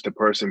not just the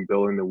person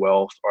building the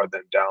wealth or the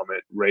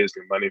endowment,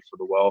 raising money for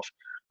the wealth,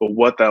 but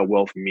what that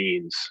wealth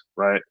means,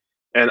 right?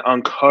 And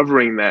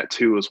uncovering that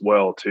too, as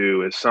well,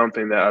 too, is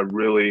something that I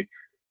really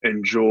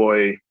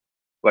enjoy,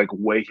 like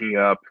waking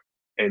up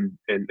and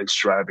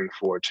striving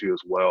for too,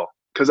 as well.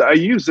 Because I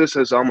use this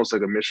as almost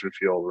like a mission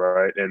field,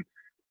 right? And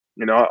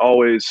I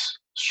always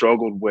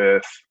struggled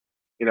with,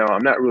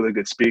 I'm not really a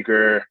good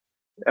speaker.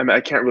 I mean,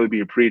 I can't really be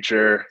a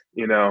preacher.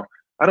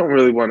 I don't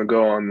really want to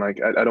go on, like,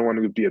 I don't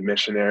want to be a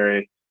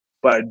missionary,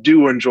 but I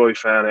do enjoy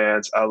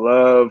finance. I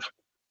love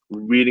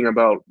reading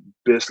about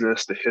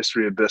business, the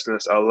history of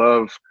business. I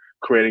love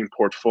creating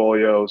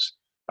portfolios.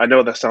 I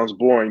know that sounds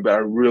boring, but I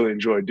really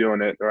enjoy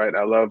doing it, right?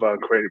 I love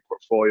creating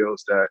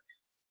portfolios that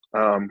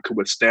could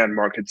withstand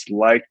markets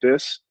like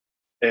this,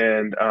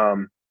 and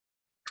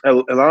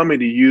allow me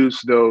to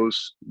use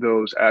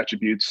those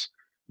attributes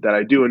that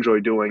I do enjoy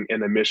doing in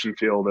the mission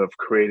field of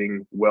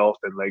creating wealth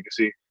and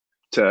legacy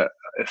to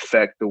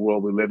affect the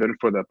world we live in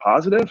for the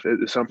positive.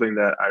 It is something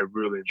that I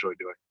really enjoy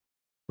doing.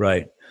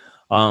 Right.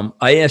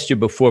 I asked you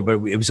before, but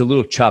it was a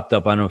little chopped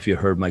up. I don't know if you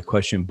heard my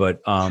question,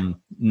 but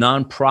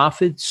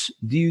nonprofits,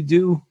 do you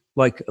do?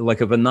 Like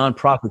if a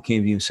nonprofit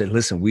came to you and said,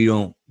 listen, we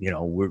don't,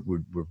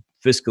 we're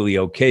fiscally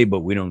okay,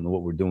 but we don't know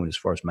what we're doing as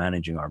far as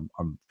managing our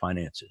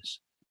finances.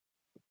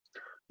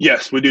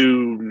 Yes, we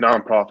do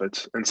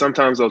nonprofits, and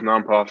sometimes those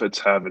nonprofits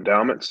have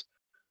endowments,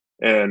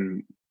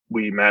 and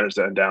we manage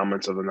the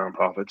endowments of the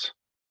nonprofits.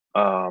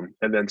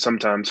 And then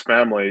sometimes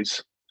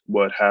families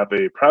would have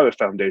a private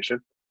foundation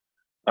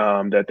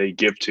that they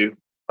give to.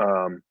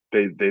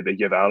 They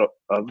give out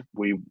of.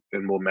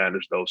 We'll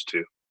manage those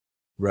too.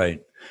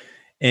 Right.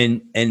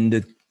 And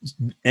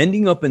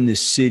ending up in the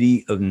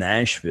city of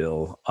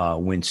Nashville,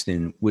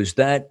 Winston, was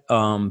that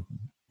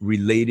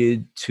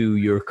related to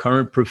your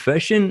current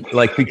profession?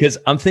 Like, because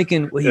I'm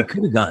thinking, well, you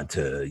could have gone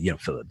to,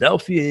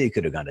 Philadelphia, you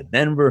could have gone to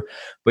Denver,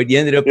 but you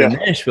ended up in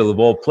Nashville of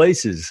all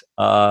places.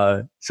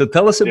 So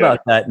tell us about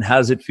that, and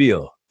how's it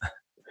feel?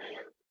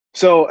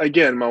 So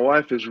again, my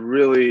wife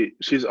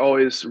she's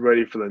always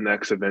ready for the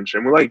next adventure,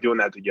 and we like doing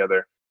that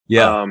together.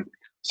 Yeah.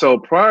 So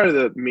prior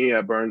with me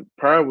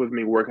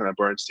working at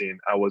Bernstein,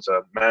 I was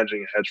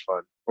managing a hedge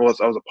fund. I was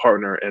a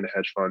partner in a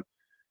hedge fund,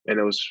 and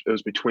it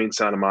was between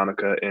Santa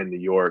Monica and New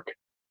York.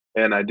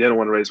 And I didn't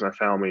want to raise my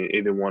family in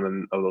either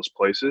one of those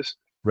places.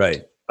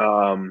 Right.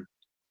 And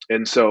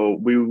so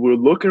we were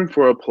looking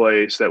for a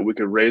place that we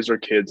could raise our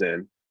kids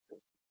in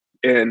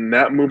and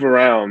not move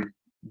around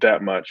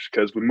that much,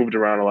 because we moved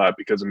around a lot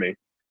because of me.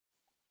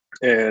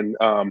 And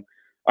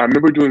I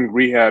remember doing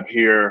rehab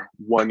here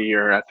one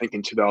year, I think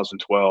in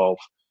 2012,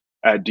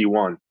 at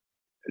D1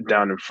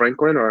 down in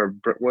Franklin, or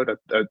what?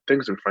 I think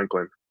it's in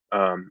Franklin.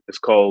 It's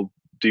called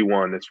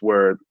D1. It's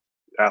where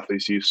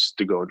athletes used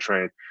to go and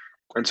train.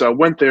 And so I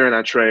went there and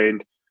I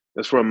trained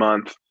this for a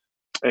month.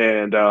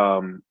 And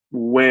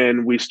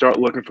when we start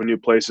looking for new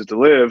places to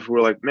live,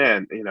 we're like,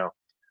 man,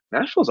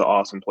 Nashville's an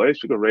awesome place.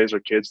 We could raise our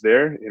kids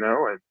there,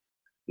 and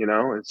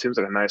it seems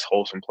like a nice,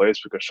 wholesome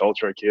place. We could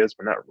shelter our kids,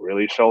 but not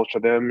really shelter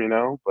them,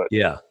 But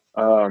yeah.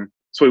 So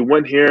we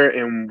went here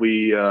and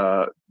we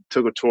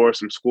took a tour of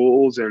some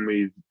schools, and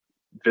we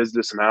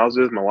visited some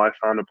houses. My wife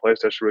found a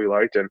place that she really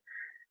liked, and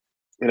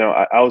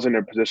I was in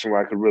a position where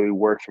I could really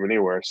work from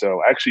anywhere.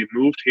 So I actually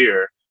moved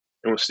here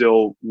and was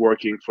still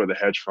working for the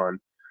hedge fund.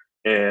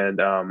 And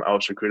I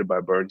was recruited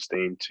by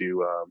Bernstein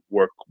to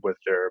work with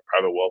their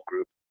private wealth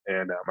group,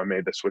 and I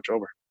made the switch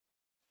over.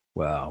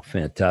 Wow,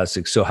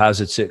 fantastic. So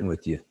how's it sitting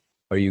with you?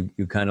 Are you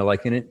kind of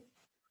liking it?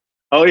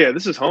 Oh yeah,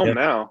 this is home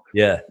now.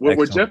 Yeah,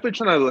 we're definitely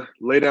trying to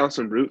lay down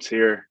some roots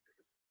here.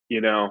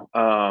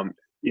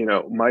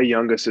 My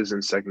youngest is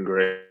in second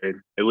grade,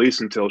 at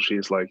least until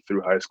she's like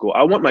through high school.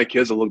 I want my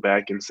kids to look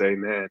back and say,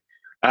 man,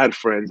 I had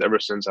friends ever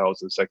since I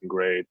was in second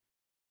grade.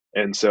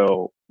 And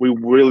so we're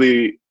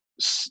really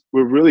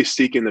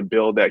seeking to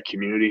build that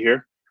community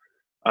here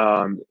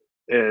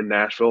in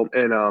Nashville.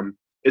 And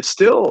it's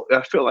still,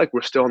 I feel like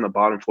we're still on the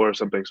bottom floor of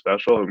something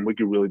special, and we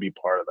could really be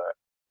part of that.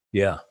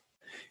 Yeah.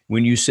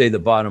 When you say the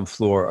bottom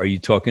floor, are you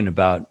talking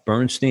about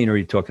Bernstein, or are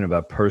you talking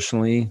about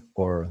personally,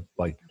 or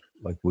like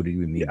what do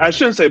you mean? I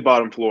shouldn't say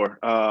bottom floor,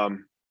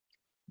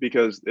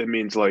 because it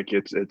means like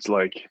it's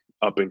like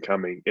up and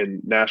coming,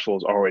 and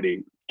Nashville's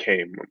already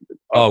came.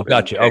 Oh,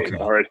 gotcha. Okay.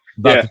 Already.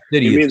 About Yeah,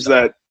 it means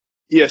that.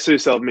 Yeah, city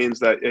itself means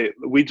that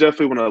we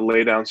definitely want to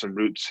lay down some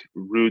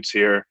roots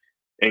here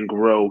and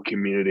grow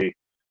community,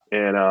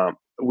 and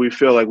we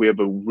feel like we have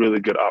a really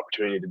good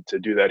opportunity to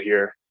do that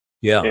here.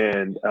 Yeah,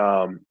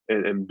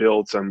 and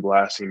build some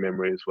lasting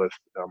memories with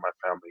my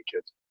family and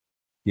kids.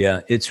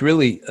 Yeah, it's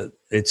really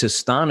it's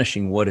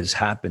astonishing what has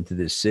happened to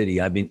this city.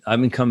 I've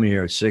been coming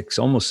here 6,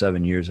 almost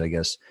 7 years, I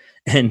guess,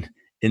 and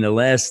in the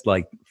last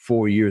like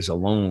 4 years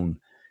alone,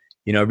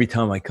 every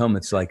time I come,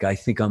 it's like I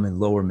think I'm in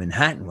Lower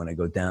Manhattan when I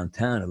go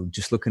downtown. I'm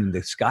just looking at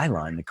the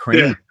skyline, the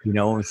Yeah.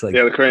 crane. It's like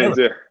Yeah. The cranes.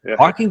 Yeah. Yeah.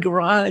 parking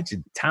garage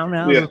and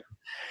townhouses. Yeah.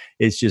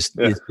 It's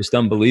Yeah. just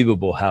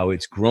unbelievable how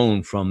it's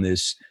grown from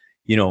this,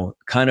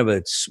 kind of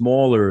a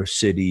smaller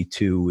city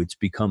to it's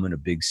becoming a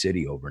big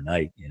city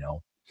overnight.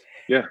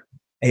 Yeah.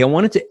 Hey, I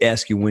wanted to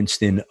ask you,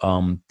 Winston,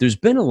 there's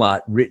been a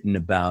lot written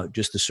about,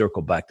 just to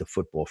circle back to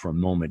football for a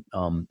moment,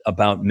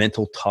 about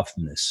mental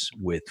toughness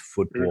with Mm.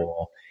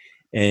 football.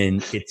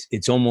 And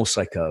it's almost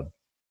like a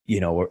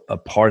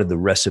part of the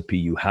recipe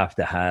you have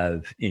to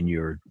have in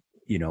your,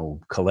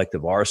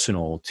 collective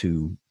arsenal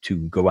to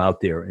go out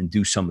there and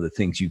do some of the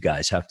things you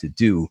guys have to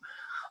do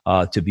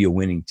to be a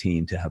winning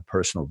team, to have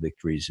personal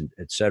victories, and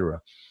et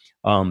cetera.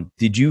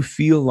 Did you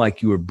feel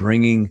like you were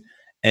bringing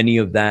any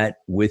of that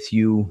with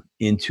you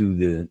into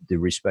the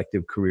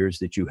respective careers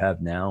that you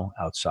have now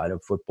outside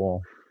of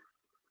football?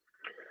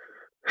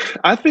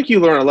 I think you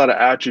learn a lot of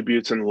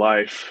attributes in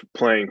life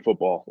playing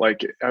football.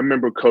 Like I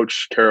remember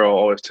Coach Carroll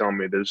always telling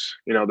me, there's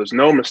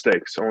no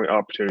mistakes, only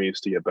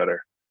opportunities to get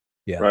better.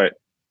 Yeah. Right.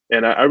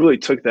 And I really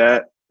took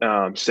that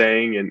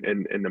saying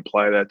and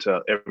apply that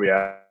to every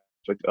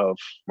aspect of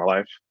my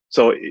life.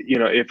 So,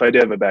 if I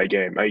did have a bad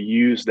game, I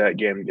use that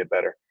game to get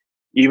better.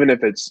 Even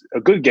if it's a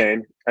good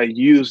game, I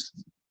use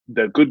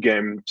the good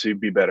game to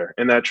be better.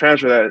 And I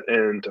transfer that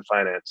into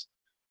finance.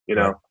 You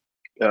Right.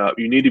 know,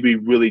 you need to be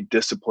really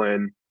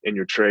disciplined in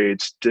your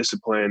trades,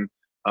 disciplined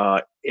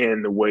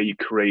in the way you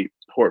create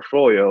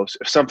portfolios.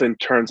 If something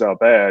turns out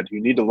bad,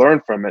 you need to learn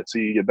from it so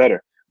you get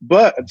better.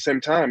 But at the same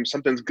time,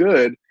 something's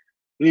good,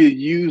 you need to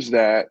use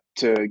that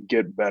to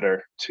get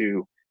better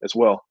too as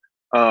well.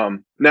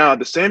 Now, at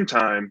the same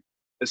time,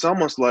 it's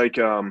almost like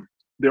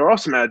there are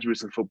some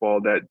attributes in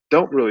football that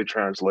don't really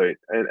translate,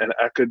 and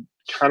I could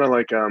kind of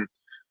like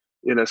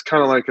it's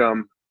kind of like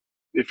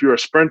if you're a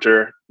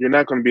sprinter, you're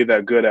not going to be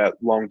that good at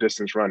long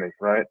distance running,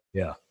 right?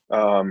 Yeah.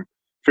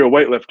 If you're a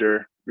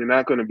weightlifter, you're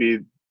not going to be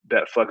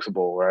that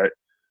flexible, right?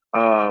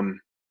 Um,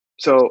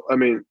 so I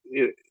mean,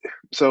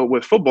 so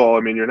with football, I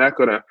mean, you're not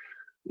going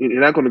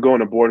to go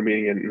in a board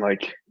meeting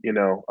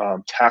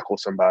and tackle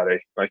somebody.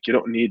 Like you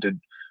don't need to.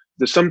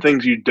 There's some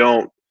things you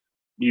don't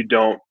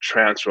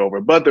transfer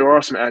over, but there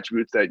are some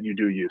attributes that you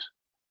do use.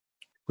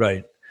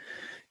 Right.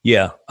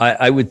 Yeah.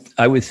 I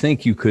would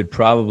think you could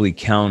probably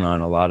count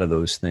on a lot of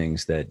those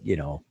things that,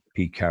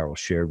 Pete Carroll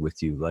shared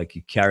with you. Like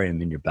you carry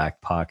them in your back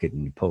pocket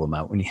and you pull them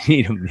out when you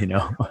need them.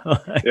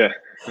 Yeah,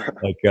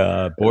 Like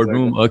exactly.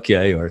 boardroom,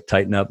 okay, or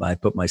tighten up. I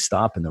put my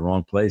stop in the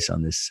wrong place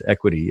on this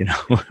equity.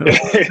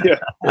 Yeah,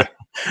 yeah,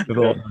 We've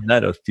all done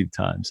that a few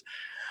times.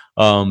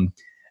 Um,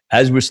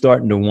 as we're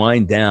starting to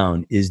wind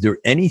down, is there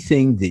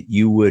anything that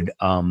you would,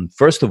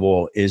 first of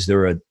all, is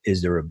there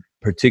a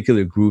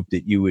particular group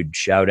that you would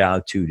shout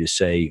out to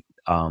say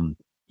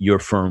your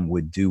firm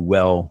would do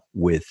well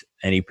with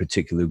any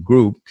particular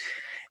group?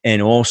 And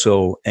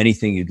also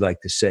anything you'd like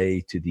to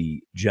say to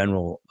the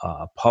general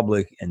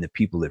public and the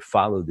people that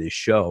follow this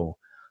show,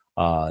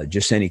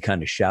 just any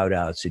kind of shout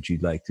outs that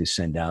you'd like to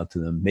send out to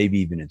them, maybe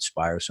even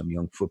inspire some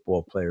young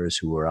football players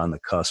who are on the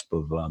cusp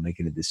of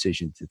making a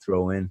decision to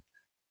throw in.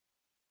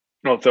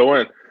 no, throw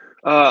in.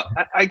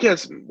 I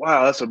guess.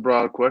 Wow, that's a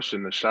broad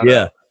question to shout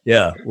Yeah. out.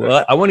 Yeah.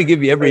 Well, I want to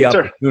give you I every mean,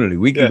 opportunity.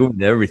 We can yeah. go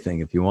into everything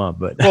if you want,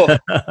 but Well,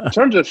 in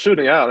terms of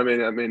shooting out, I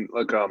mean,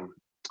 like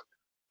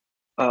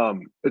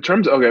in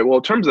terms of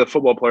the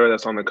football player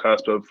that's on the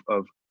cusp of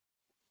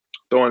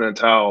throwing in a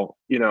towel,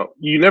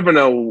 you never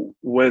know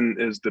when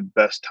is the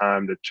best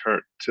time to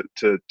turn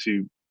to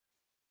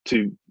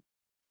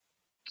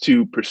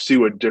to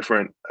pursue a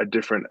different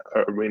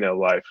arena of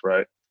life,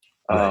 right?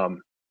 right.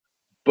 Um,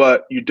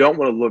 but you don't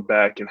want to look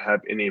back and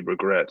have any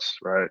regrets,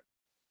 right?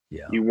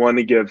 Yeah. You want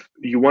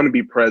to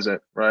be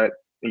present, right?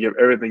 And give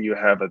everything you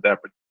have at that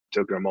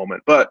particular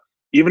moment. But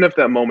even if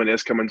that moment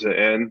is coming to an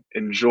end,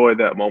 enjoy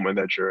that moment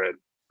that you're in,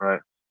 right?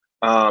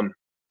 Um,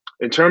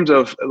 in terms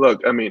of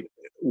look, I mean,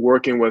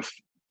 working with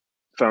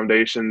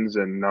foundations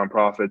and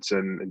nonprofits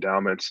and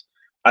endowments,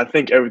 I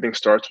think everything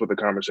starts with a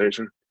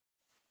conversation.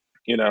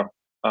 You know,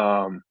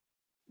 um,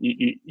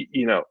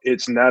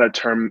 it's not a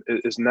term.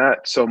 It's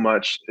not so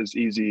much as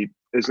easy.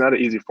 It's not an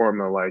easy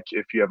formula. Like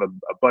if you have a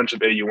bunch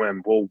of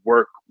AUM, we'll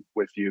work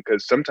with you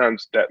because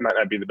sometimes that might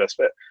not be the best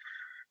fit.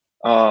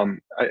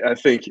 I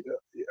think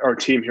our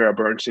team here at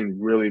Bernstein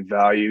really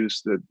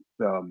values the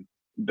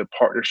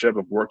partnership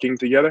of working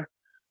together.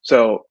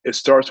 So it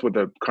starts with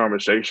a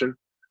conversation.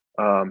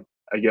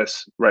 I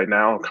guess right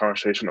now, a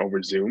conversation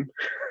over Zoom.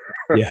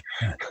 Yeah.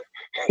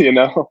 you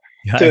know,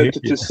 Yeah. I to, hear to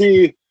you. to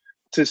see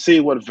to see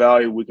what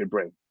value we could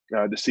bring,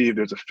 to see if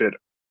there's a fit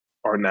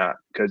or not,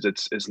 because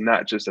it's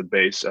not just a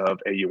base of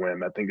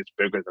AUM. I think it's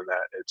bigger than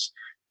that. It's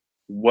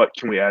what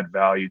can we add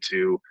value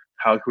to?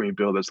 How can we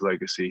build this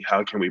legacy?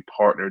 How can we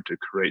partner to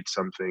create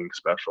something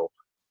special?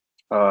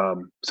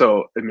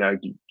 So I mean,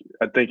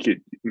 I think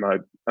my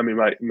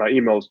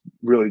email is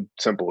really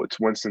simple. It's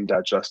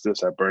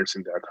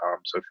winston.justice@bernstein.com.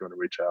 So if you want to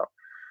reach out,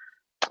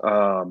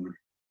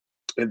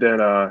 and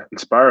then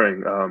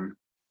inspiring.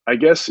 I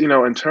guess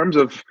in terms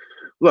of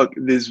look,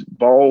 these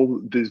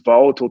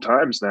volatile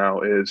times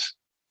now is,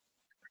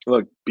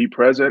 look, be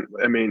present.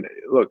 I mean,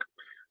 look,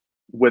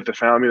 with the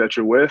family that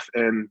you're with,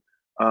 and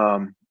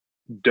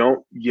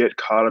don't get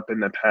caught up in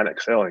the panic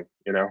selling,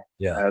 Yeah.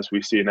 as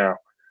we see now.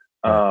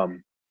 Right.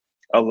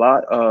 A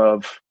lot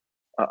of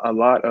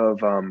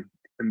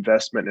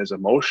investment is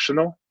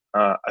emotional.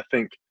 I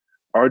think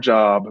our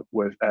job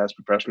as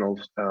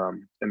professionals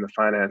in the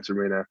finance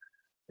arena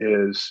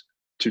is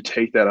to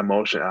take that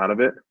emotion out of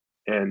it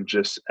and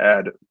just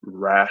add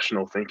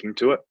rational thinking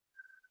to it.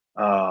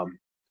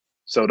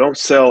 So don't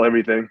sell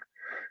everything.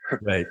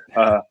 Right.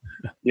 I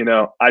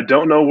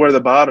don't know where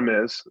the bottom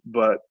is,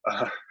 but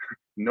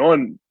no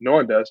one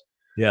does.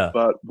 Yeah.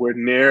 But we're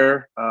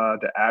near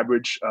the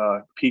average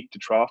peak to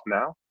trough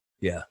now.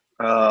 Yeah.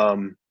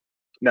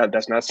 Now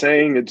that's not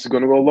saying it's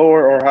going to go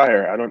lower or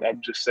higher.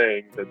 I'm just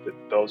saying that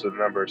those are the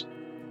numbers.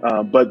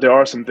 But there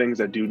are some things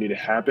that do need to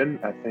happen.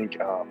 I think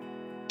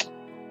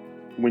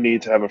we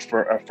need to have a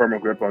firmer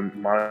grip on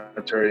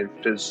monetary and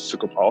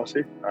physical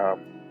policy.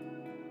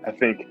 I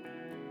think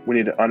we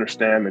need to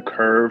understand the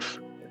curve.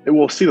 It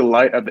will see the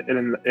light at the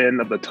end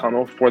of the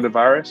tunnel for the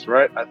virus,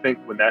 right? I think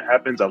when that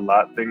happens, a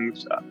lot of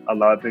things are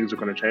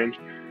going to change.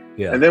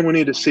 Yeah. And then we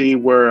need to see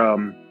where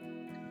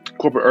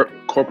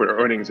corporate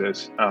earnings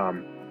is.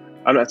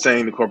 I'm not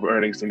saying the corporate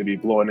earnings need to be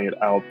blowing it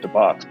out the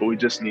box, but we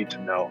just need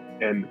to know.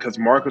 And because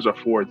markets are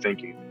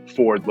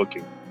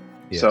forward-looking.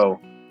 Yeah.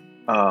 So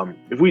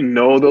if we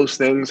know those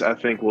things, I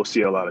think we'll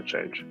see a lot of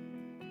change.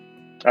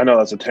 I know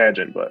that's a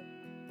tangent, but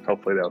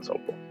hopefully that was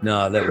helpful.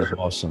 No, that was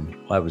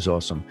awesome. That was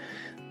awesome.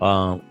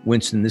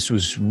 Winston, this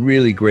was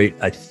really great.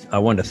 I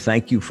want to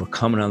thank you for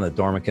coming on the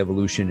Dharmic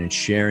Evolution and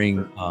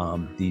sharing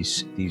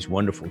these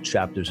wonderful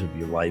chapters of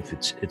your life.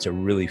 It's a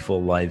really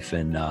full life,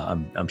 and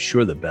I'm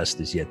sure the best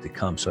is yet to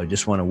come. So I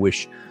just want to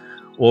wish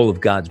all of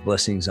God's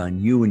blessings on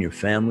you and your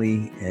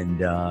family,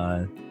 and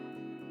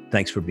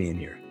thanks for being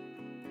here.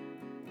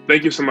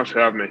 Thank you so much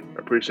for having me. I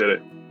appreciate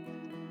it.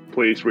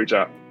 Please reach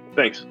out.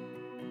 Thanks.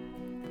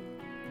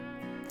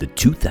 The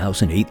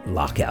 2008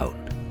 lockout.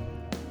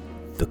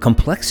 The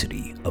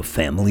complexity of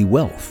family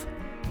wealth.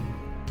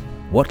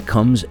 What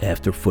comes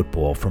after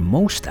football for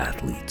most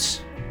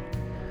athletes?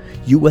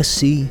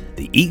 USC,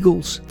 the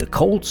Eagles, the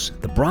Colts,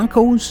 the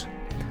Broncos,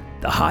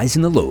 the highs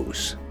and the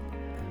lows.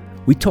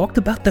 We talked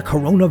about the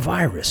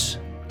coronavirus.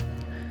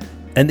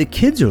 And the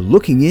kids are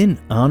looking in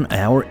on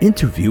our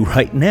interview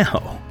right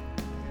now.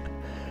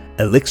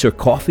 Elixir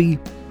Coffee,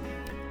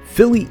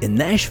 Philly and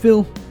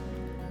Nashville,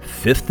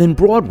 5th and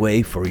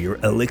Broadway for your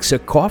Elixir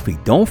Coffee.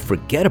 Don't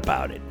forget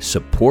about it.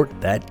 Support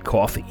that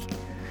coffee.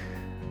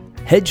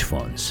 Hedge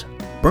funds,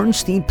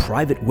 Bernstein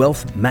Private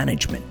Wealth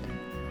Management,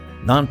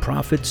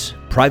 nonprofits,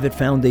 private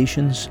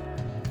foundations.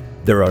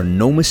 There are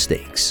no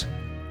mistakes,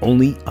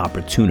 only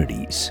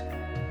opportunities.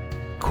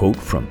 Quote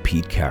from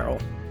Pete Carroll.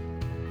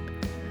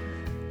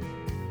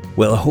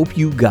 Well, I hope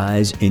you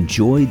guys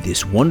enjoyed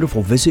this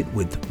wonderful visit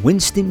with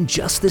Winston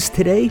Justice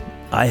today.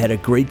 I had a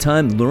great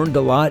time, learned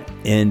a lot,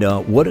 and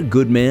what a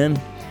good man.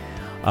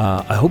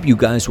 I hope you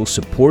guys will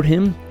support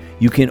him.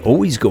 You can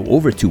always go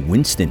over to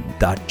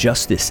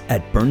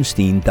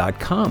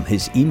winston.justice@bernstein.com,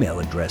 his email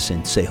address,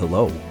 and say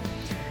hello.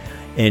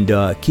 And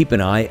keep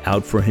an eye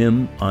out for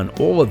him on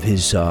all of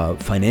his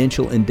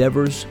financial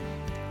endeavors,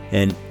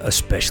 and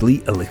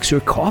especially Elixir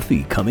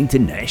Coffee coming to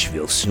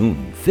Nashville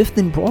soon, 5th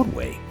and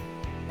Broadway.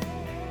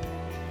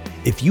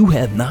 If you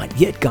have not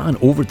yet gone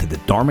over to the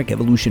Dharmic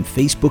Evolution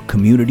Facebook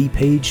community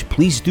page,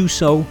 please do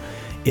so.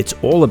 It's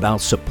all about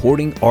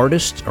supporting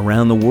artists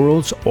around the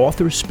world,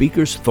 authors,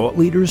 speakers, thought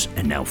leaders,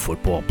 and now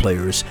football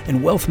players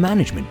and wealth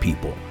management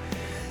people.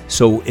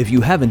 So if you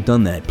haven't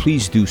done that,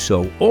 please do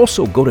so.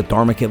 Also, go to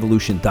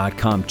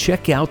dharmicevolution.com.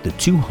 Check out the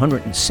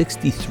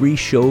 263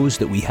 shows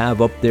that we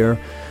have up there.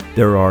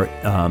 There are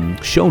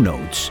show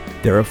notes.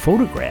 There are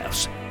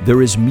photographs.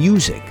 There is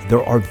music.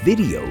 There are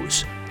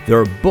videos. There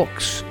are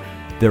books.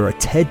 There are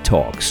TED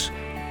Talks,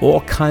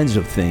 all kinds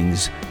of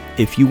things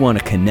if you want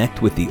to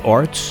connect with the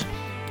arts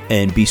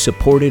and be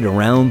supported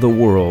around the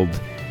world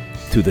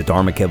through the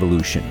Dharmic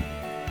Evolution.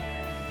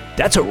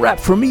 That's a wrap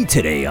for me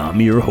today.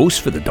 I'm your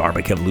host for the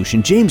Dharmic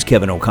Evolution, James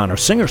Kevin O'Connor,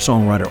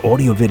 singer-songwriter,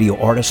 audio-video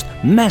artist,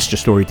 master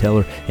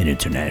storyteller, and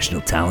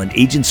international talent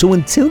agent. So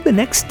until the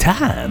next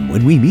time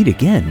when we meet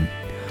again,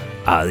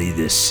 I'll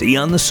either see you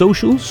on the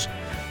socials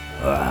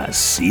or I'll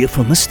see you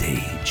from the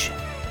stage.